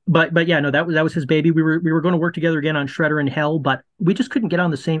 But yeah, no, that was his baby. We were going to work together again on Shredder and Hell, but we just couldn't get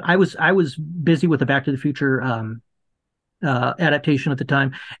on the same. I was busy with the Back to the Future adaptation at the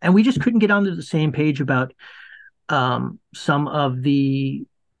time, and we just couldn't get onto the same page about some of the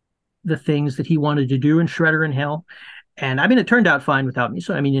things that he wanted to do in Shredder and Hell. And I mean, it turned out fine without me.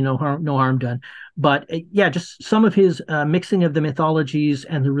 So I mean, no harm done. But yeah, just some of his mixing of the mythologies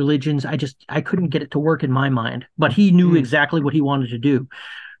and the religions, I couldn't get it to work in my mind. But he knew Mm. exactly what he wanted to do.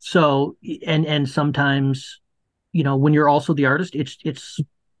 So and sometimes, when you're also the artist,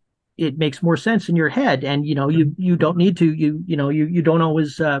 it makes more sense in your head, and you don't need to you don't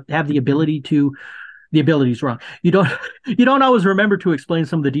always have the ability's wrong. You don't always remember to explain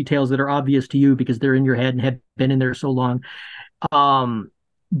some of the details that are obvious to you because they're in your head and have been in there so long. Um,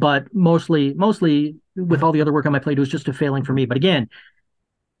 but mostly with all the other work on my plate, it was just a failing for me. But again,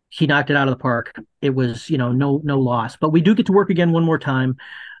 he knocked it out of the park. It was, no loss. But we do get to work again one more time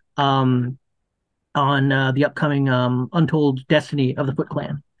um, on the upcoming Untold Destiny of the Foot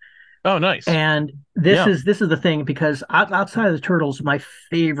Clan. Oh, nice. And this Yeah. is this is the thing, because outside of the turtles, my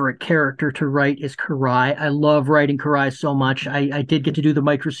favorite character to write is Karai. I love writing Karai so much. I did get to do the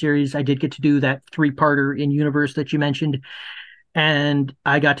micro series. I did get to do that three-parter in Universe that you mentioned, and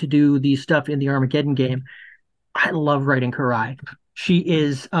I got to do the stuff in the Armageddon game. I love writing Karai. She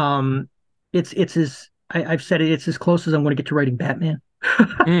is it's as I've said it, it's as close as I'm going to get to writing Batman.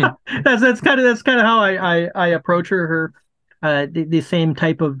 Mm. That's kind of how I approach her. The same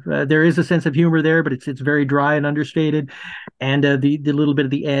type of there is a sense of humor there, but it's very dry and understated, and the little bit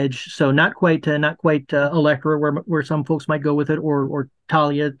of the edge. So not quite Elektra, where some folks might go with it, or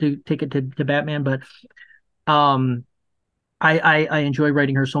Talia to take it to Batman. But um, I enjoy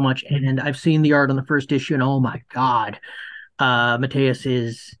writing her so much, and I've seen the art on the first issue, and oh my God, Mateus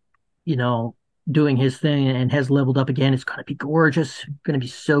is, you know, doing his thing and has leveled up again. It's gonna be gorgeous, gonna be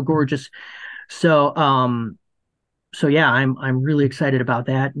so gorgeous. So so yeah, I'm really excited about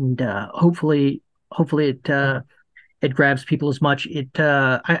that, and hopefully it grabs people as much.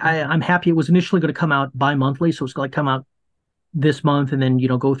 I'm happy it was initially going to come out bi-monthly, so it's going to come out this month and then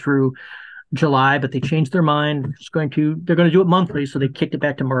go through July, but they changed their mind. They're going to do it monthly, so they kicked it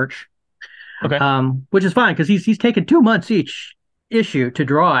back to March, Okay. which is fine because he's taken 2 months each issue to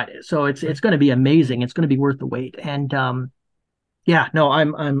draw it, so it's going to be amazing. It's going to be worth the wait, and yeah, no,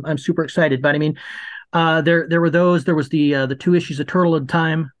 I'm super excited. But I mean, there were those. There was the 2 issues of Turtle at a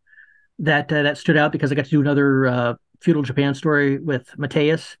Time that stood out because I got to do another feudal Japan story with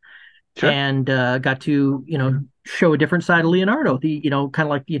Mateus, Sure. and got to show a different side of Leonardo. The kind of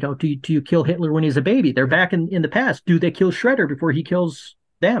like do you kill Hitler when he's a baby? They're back in the past. Do they kill Shredder before he kills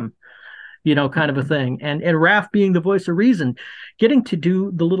them? Kind of a thing. And Raph being the voice of reason, getting to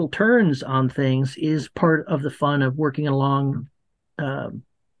do the little turns on things is part of the fun of working along.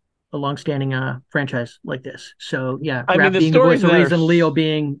 A long-standing franchise like this. So yeah, I mean, Raph the being the stories voice of of that reason, Leo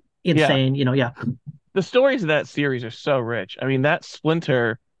being yeah, insane. Yeah. the stories of that series are so rich. I mean, that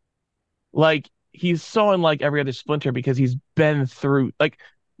Splinter, like, he's so unlike every other Splinter because he's been through, like,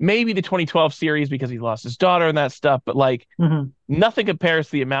 maybe the 2012 series because he lost his daughter and that stuff, but like, Mm-hmm. nothing compares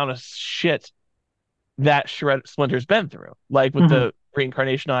to the amount of shit that Splinter's been through, like with Mm-hmm. the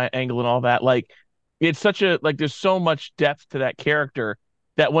reincarnation angle and all that. Like, it's such a like, there's so much depth to that character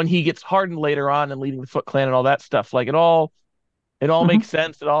that when he gets hardened later on and leading the Foot Clan and all that stuff, like it all Mm-hmm. makes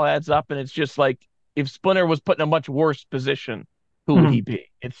sense. It all adds up, and it's just like if Splinter was put in a much worse position, who would Mm-hmm. he be?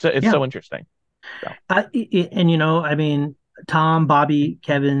 It's Yeah. so interesting. So And I mean, Tom, Bobby,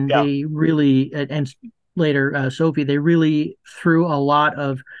 Kevin, yeah, they really, and later Sophie, they really threw a lot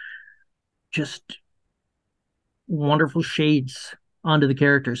of just wonderful shades onto the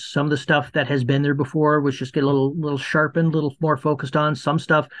characters. Some of the stuff that has been there before was just get a little sharpened, a little more focused on. Some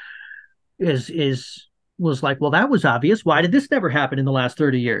stuff is was like, well, that was obvious. Why did this never happen in the last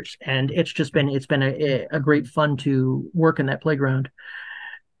 30 years? And it's been a great fun to work in that playground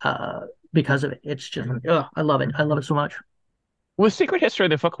uh, because of it. It's just, oh, I love it. I love it so much. with Secret History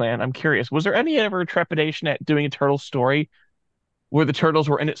of the Foot Clan, I'm curious, was there any ever trepidation at doing a turtle story where the turtles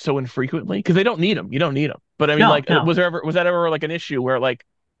were in it so infrequently? Because they don't need them. You don't need them. But I mean, No, like, no. was that ever like an issue where like,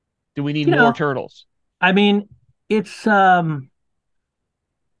 do we need You more know, turtles? I mean, it's less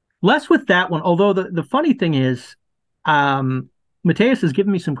with that one. Although the funny thing is, Mateus has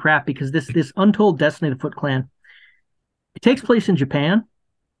given me some crap because this Untold Destiny of the Foot Clan, it takes place in Japan,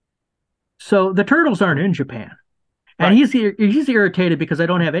 so the turtles aren't in Japan. And Right. he's irritated because I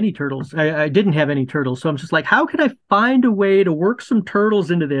don't have any turtles. I didn't have any turtles, so I'm just like, how can I find a way to work some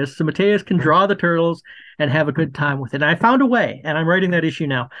turtles into this so Mateus can draw the turtles and have a good time with it? And I found a way, and I'm writing that issue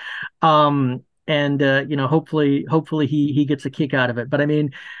now. And hopefully he gets a kick out of it. But I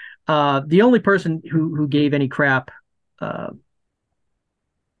mean, the only person who gave any crap uh,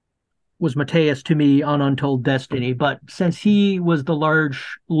 was Mateus to me on Untold Destiny. But since he was the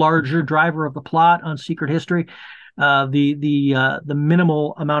larger driver of the plot on Secret History, the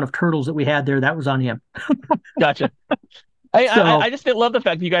minimal amount of turtles that we had there, that was on him. Gotcha. So I just didn't love the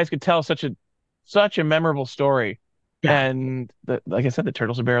fact that you guys could tell such a memorable story, yeah. and like I said, the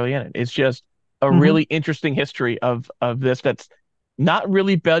turtles are barely in it. It's just a Mm-hmm. really interesting history of this that's not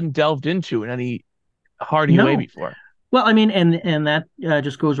really been delved into in any hearty way No. before. Well, I mean, and that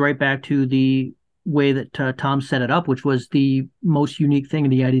just goes right back to the way that Tom set it up, which was the most unique thing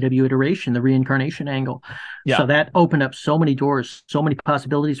in the IDW iteration, the reincarnation angle. Yeah, So that opened up so many doors, so many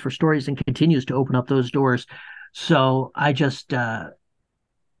possibilities for stories, and continues to open up those doors. So I just, yeah,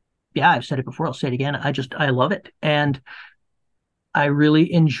 I've said it before, I'll say it again. I love it, and I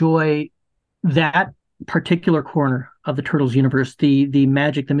really enjoy that particular corner of the Turtles universe, the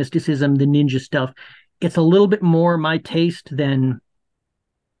magic, the mysticism, the ninja stuff. It's a little bit more my taste than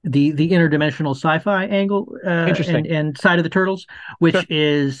the interdimensional sci-fi angle interesting. and side of the Turtles, which Sure.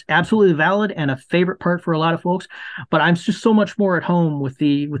 is absolutely valid and a favorite part for a lot of folks. But I'm just so much more at home with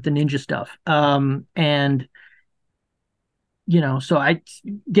the ninja stuff. And so I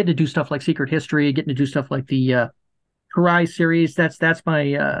get to do stuff like Secret History, getting to do stuff like the Karai series. That's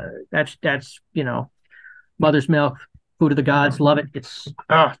my that's Mother's Milk, Food of the Gods. Love it. It's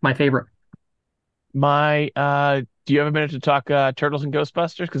my favorite. Do you have a minute to talk Turtles and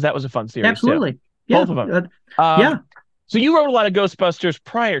Ghostbusters? Because that was a fun series too. Absolutely. Yeah. Both of them. Yeah, Um, so you wrote a lot of Ghostbusters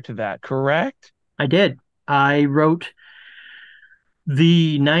prior to that, correct? I did. I wrote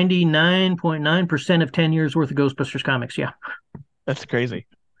the 99.9% of 10 years worth of Ghostbusters comics. Yeah. That's crazy.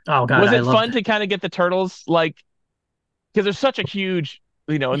 Oh God, Was I it loved fun it. to kind of get the turtles like because there's such a huge,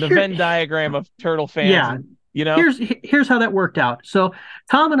 in the Here, Venn diagram of turtle fans, yeah. and you know, Here's how that worked out. So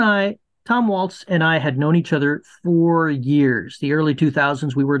Tom Waltz and I had known each other for years. The early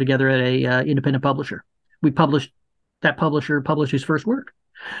 2000s, we were together at a independent publisher. We published that publisher published his first work,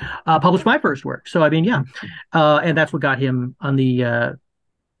 published my first work. So I mean, yeah, and that's what got him on the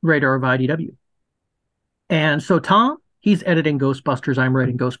radar of IDW. And so Tom, he's editing Ghostbusters. I'm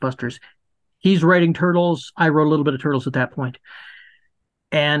writing Ghostbusters. He's writing Turtles. I wrote a little bit of Turtles at that point.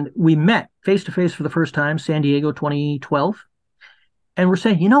 And we met face to face for the first time, San Diego 2012. And we're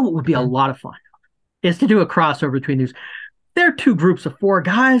saying, what would be a lot of fun is to do a crossover between these. They're two groups of four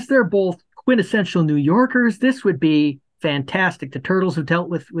guys. They're both quintessential New Yorkers. This would be fantastic. The Turtles have dealt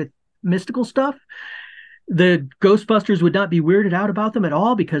with mystical stuff. The Ghostbusters would not be weirded out about them at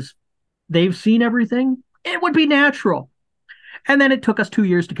all because they've seen everything. It would be natural. And then it took us 2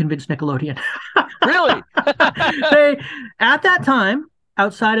 years to convince Nickelodeon. really. They, at that time,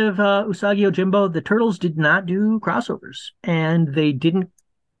 outside of Usagi Yojimbo, the Turtles did not do crossovers, and they didn't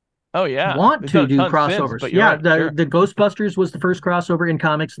Oh yeah, want they've to done a do ton since, crossovers. but you're Yeah, right. the Sure. the Ghostbusters was the first crossover in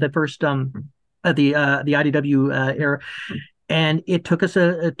comics, the first the IDW era, and it took us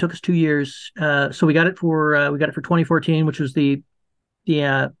 2 years. So we got it for 2014, which was the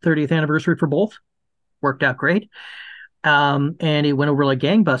 30th anniversary for both. Worked out great. And it went over like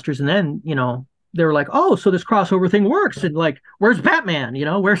gangbusters. And then, they were like, oh, so this crossover thing works. And like, where's Batman?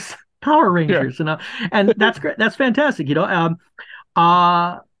 Where's Power Sure. Rangers? And that's great. That's fantastic.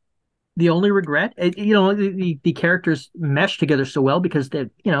 Uh, the only regret, the characters mesh together so well because they're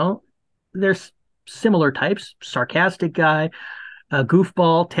similar types, sarcastic guy,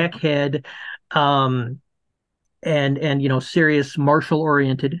 goofball, tech head, um, and serious martial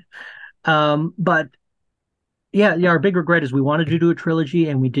oriented. But yeah, our big regret is we wanted to do a trilogy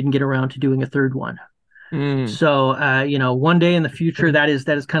and we didn't get around to doing a third one. Mm. So, one day in the future, that is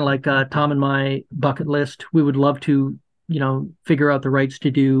kind of like Tom and my bucket list. We would love to, figure out the rights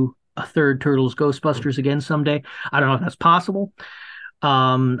to do a third Turtles Ghostbusters again someday. I don't know if that's possible.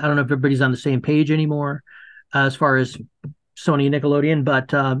 I don't know if everybody's on the same page anymore as far as Sony and Nickelodeon,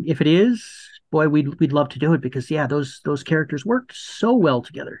 but if it is, boy, we'd love to do it because yeah, those characters worked so well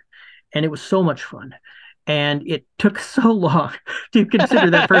together, and it was so much fun. and it took so long to consider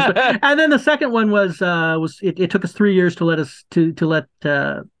that first one. And then the second one was it took us 3 years to let us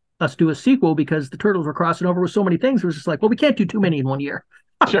do a sequel because the turtles were crossing over with so many things. It was just like, well, we can't do too many in 1 year.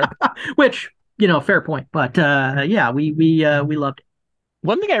 Sure. Which, fair point. But yeah, we loved it.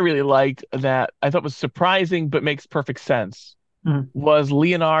 One thing I really liked that I thought was surprising but makes perfect sense Mhm. was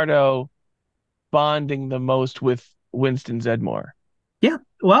Leonardo bonding the most with Winston Zedmore. Yeah.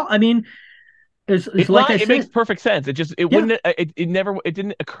 Well, I mean, it's like I It makes said. perfect sense. It just it Yeah. wouldn't it never it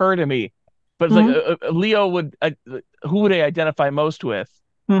didn't occur to me. But it's like Hmm. Leo would who would I identify most with?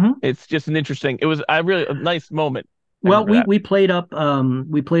 Hmm. It's just an interesting. It was I really a nice moment. I Well, remember we that.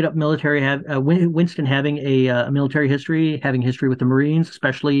 we played up military Winston having a military history, having history with the Marines,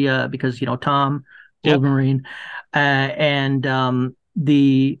 especially because Tom, Yep. old Marine, and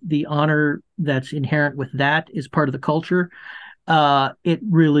the honor that's inherent with that is part of the culture. It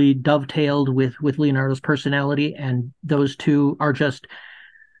really dovetailed with Leonardo's personality, and those two are just.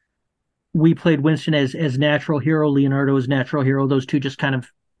 We played Winston as natural hero, Leonardo as natural hero. Those two just kind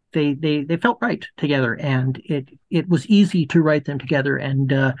of they felt right together, and it was easy to write them together. And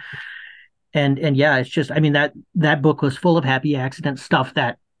yeah, it's just, I mean, that book was full of happy accident stuff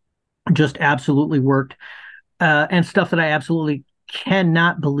that just absolutely worked, and stuff that I absolutely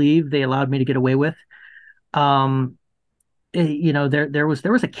cannot believe they allowed me to get away with. Um, there was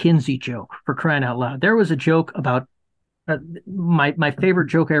a Kinsey joke, for crying out loud. There was a joke about my favorite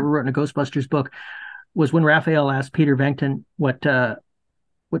joke I ever wrote in a Ghostbusters book was when Raphael asked Peter Venkton what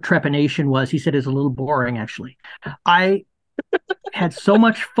trepanation was. He said it's a little boring, actually. I had so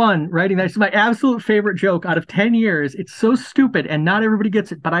much fun writing that. It's my absolute favorite joke out of 10 years. It's so stupid and not everybody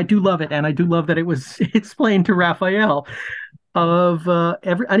gets it, but I do love it. And I do love that it was explained to Raphael of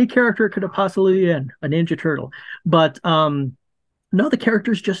every any character it could have possibly been a Ninja Turtle. But no, the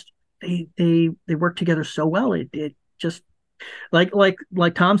characters just they work together so well. It just like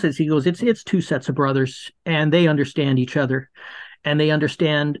Tom says, he goes, it's two sets of brothers and they understand each other and they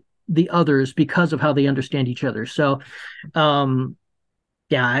understand the others because of how they understand each other. So, um,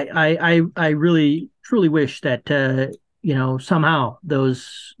 yeah, I really truly wish that somehow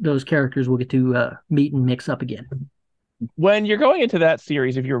those characters will get to meet and mix up again. When you're going into that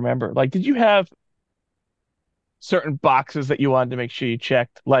series, if you remember, like, did you have certain boxes that you wanted to make sure you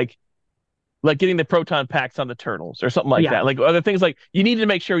checked, like getting the proton packs on the turtles or something like Yeah. that? Like other things like you needed to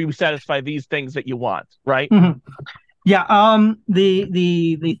make sure you satisfy these things that you want, right? Mm-hmm. Yeah,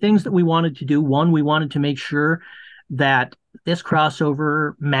 the things that we wanted to do, one, we wanted to make sure that this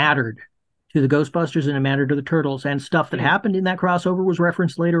crossover mattered to the Ghostbusters and it mattered to the Turtles, and stuff that Mm. happened in that crossover was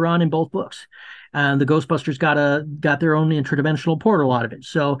referenced later on in both books. And the Ghostbusters got their own interdimensional portal out of it.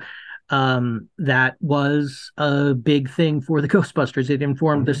 So that was a big thing for the Ghostbusters. It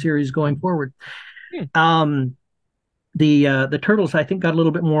informed the series going forward. Mm. Um, the Turtles, I think, got a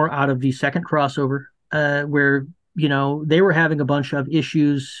little bit more out of the second crossover, where they were having a bunch of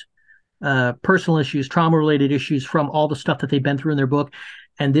issues, personal issues, trauma related issues from all the stuff that they've been through in their book,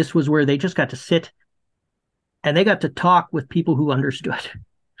 and this was where they just got to sit and they got to talk with people who understood.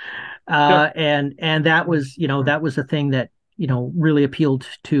 Sure. And that was a thing that really appealed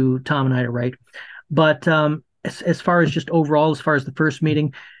to Tom and I to write. But as far as just overall, as far as the first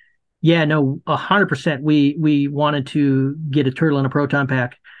meeting, yeah, no, 100%. We wanted to get a turtle in a proton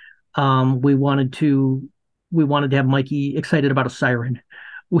pack. We wanted to have Mikey excited about a siren.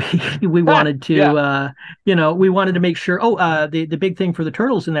 We we Ah, wanted yeah. to we wanted to make sure. Oh, the big thing for the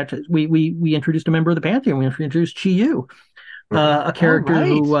turtles in that we introduced a member of the Pantheon. We introduced Chi Yu, a All character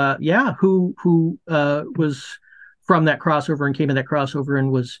right. who was from that crossover and came in that crossover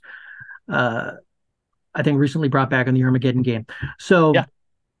and was uh, I think recently brought back in the Armageddon game. So Yeah.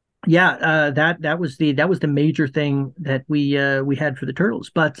 yeah, that was the major thing that we had for the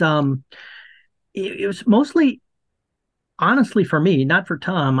turtles. But it was mostly, honestly, for me, not for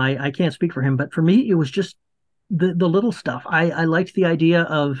Tom. I can't speak for him, but for me, it was just the little stuff. I liked the idea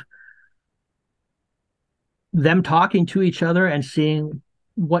of them talking to each other and seeing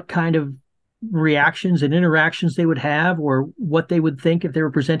what kind of reactions and interactions they would have, or what they would think if they were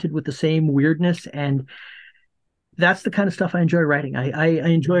presented with the same weirdness. And that's the kind of stuff I enjoy writing. I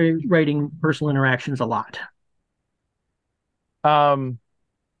enjoy writing personal interactions a lot. Um,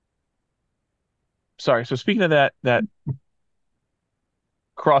 sorry. So speaking of that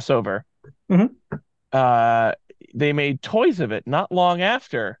crossover, Mhm. uh, they made toys of it not long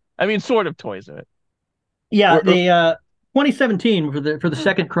after. I mean, sort of toys of it. Yeah, Or, the 2017 for the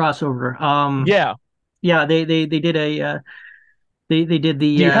second crossover. yeah. Yeah, they did a they did Do the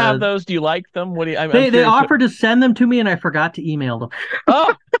you have those? Do you like them? What do you? I'm they curious. offered to send them to me and I forgot to email them.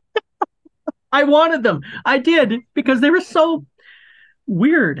 Oh, I wanted them. I did because they were so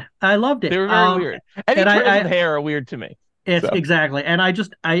weird. I loved They it. were very weird. Any And turtles with I hair are weird to me. it's So exactly. And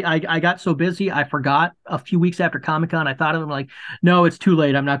I got so busy I forgot a few weeks after Comic-Con. I thought of them like, no, it's too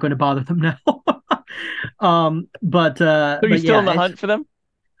late. I'm not going to bother them now. are you But still in yeah, the it's hunt for them?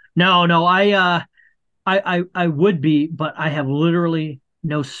 no. I would be, but I have literally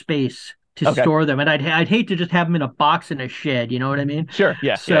no space to Okay. store them, and I'd hate to just have them in a box in a shed. You know what I mean? Sure.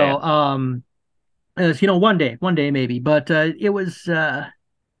 Yeah. Yeah. Yeah. So as you know, one day maybe, but it was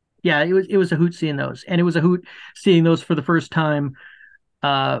yeah, it was a hoot seeing those, and it was a hoot seeing those for the first time.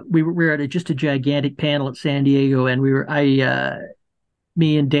 We were at just a gigantic panel at San Diego, and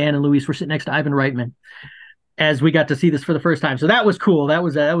me and Dan and Luis were sitting next to Ivan Reitman as we got to see this for the first time. So that was cool. That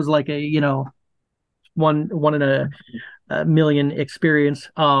was like a one in a million experience.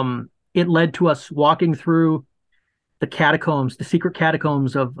 It led to us walking through the catacombs, the secret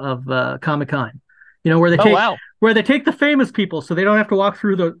catacombs of Comic Con. Where they Oh take wow. the famous people, so they don't have to walk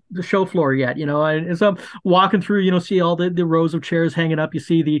through the show floor yet. And as I'm walking through, see all the rows of chairs hanging up. You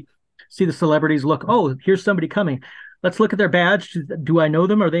see the celebrities. Look, oh, here's somebody coming. Let's look at their badge. Do I know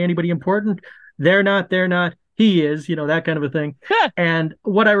them? Are they anybody important? They're not. They're not. He is. That kind of a thing. And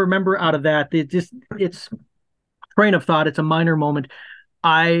what I remember out of that, it's train of thought. It's a minor moment.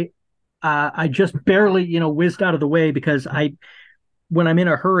 I just barely whizzed out of the way because when I'm in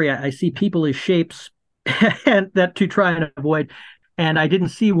a hurry, I see people as shapes and that to try and avoid. And I didn't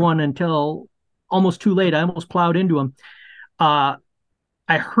see one until almost too late. I almost plowed into him. I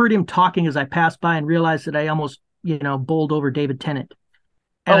heard him talking as I passed by and realized that I almost, bowled over David Tennant.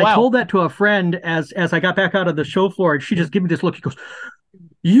 Oh And I wow. told that to a friend as I got back out of the show floor, and she just gave me this look. She goes,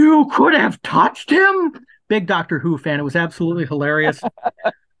 "You could have touched him." Big Doctor Who fan. It was absolutely hilarious.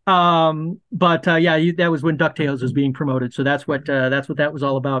 But yeah, that was when DuckTales was being promoted, so that's what that was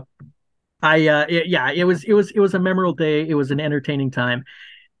all about. It was a memorable day. It was an entertaining time,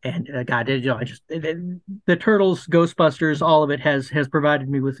 and God, I just the Turtles, Ghostbusters, all of it has provided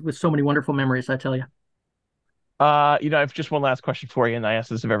me with so many wonderful memories. I tell you. I have just one last question for you, and I ask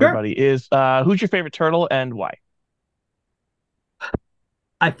this of Sure. everybody: is who's your favorite turtle and why?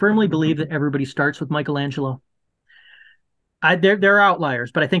 I firmly believe that everybody starts with Michelangelo. There are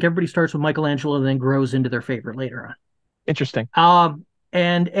outliers, but I think everybody starts with Michelangelo and then grows into their favorite later on. Interesting.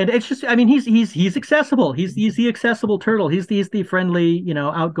 And it's just, I mean, he's accessible. He's the accessible turtle. He's the friendly,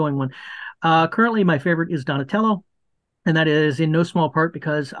 outgoing one. Currently, my favorite is Donatello, and that is in no small part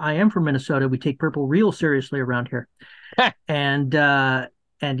because I am from Minnesota. We take purple real seriously around here, and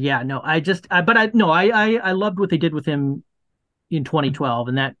yeah, no, but I no, I loved what they did with him in 2012,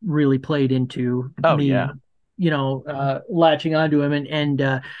 and that really played into Oh me, yeah. latching onto him and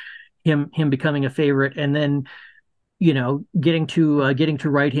him becoming a favorite, and then getting to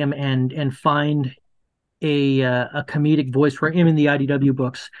write him and find a comedic voice for him in the IDW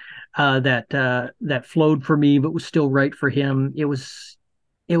books that flowed for me but was still right for him. It was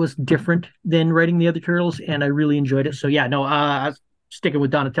different than writing the other turtles, and I really enjoyed it. So yeah, no, I was sticking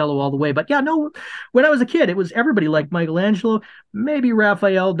with Donatello all the way. But yeah, no, when I was a kid, it was everybody liked Michelangelo, maybe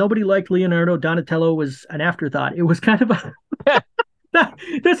Raphael. Nobody liked Leonardo. Donatello was an afterthought. It was kind of a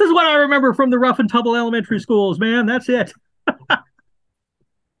this is what I remember from the rough and tumble elementary schools, man. That's it.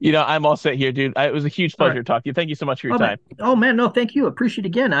 I'm all set here, dude. It was a huge All pleasure right. to talk to you. Thank you so much for your Oh man. time. Oh man. No, thank you. Appreciate it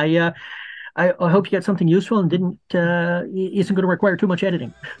again. I hope you got something useful and didn't isn't going to require too much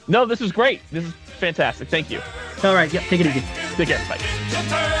editing. No, this is great. This is fantastic. Thank you. All right. Yeah. Take it easy. Take care. Bye.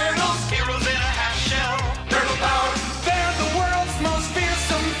 Turtles, heroes in a half shell. Turtle power, they're the world's most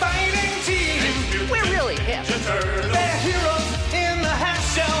fearsome fighting team. We're really hip. Turtles, they're heroes in the half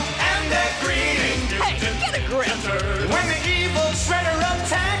shell, and they're green. Hey, get a grip. When the evil shredder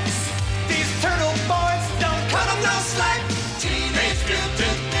attacks, these turtle boys don't cut 'em no slack. Teenage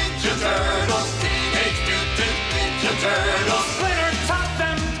Mutant Ninja Turtles. Teenage Mutant Ninja Turtles. Splinter taught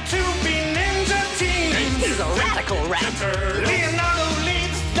them to be ninja teens. He's a radical rat. Leonardo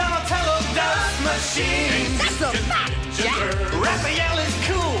leads, Donatello does machines.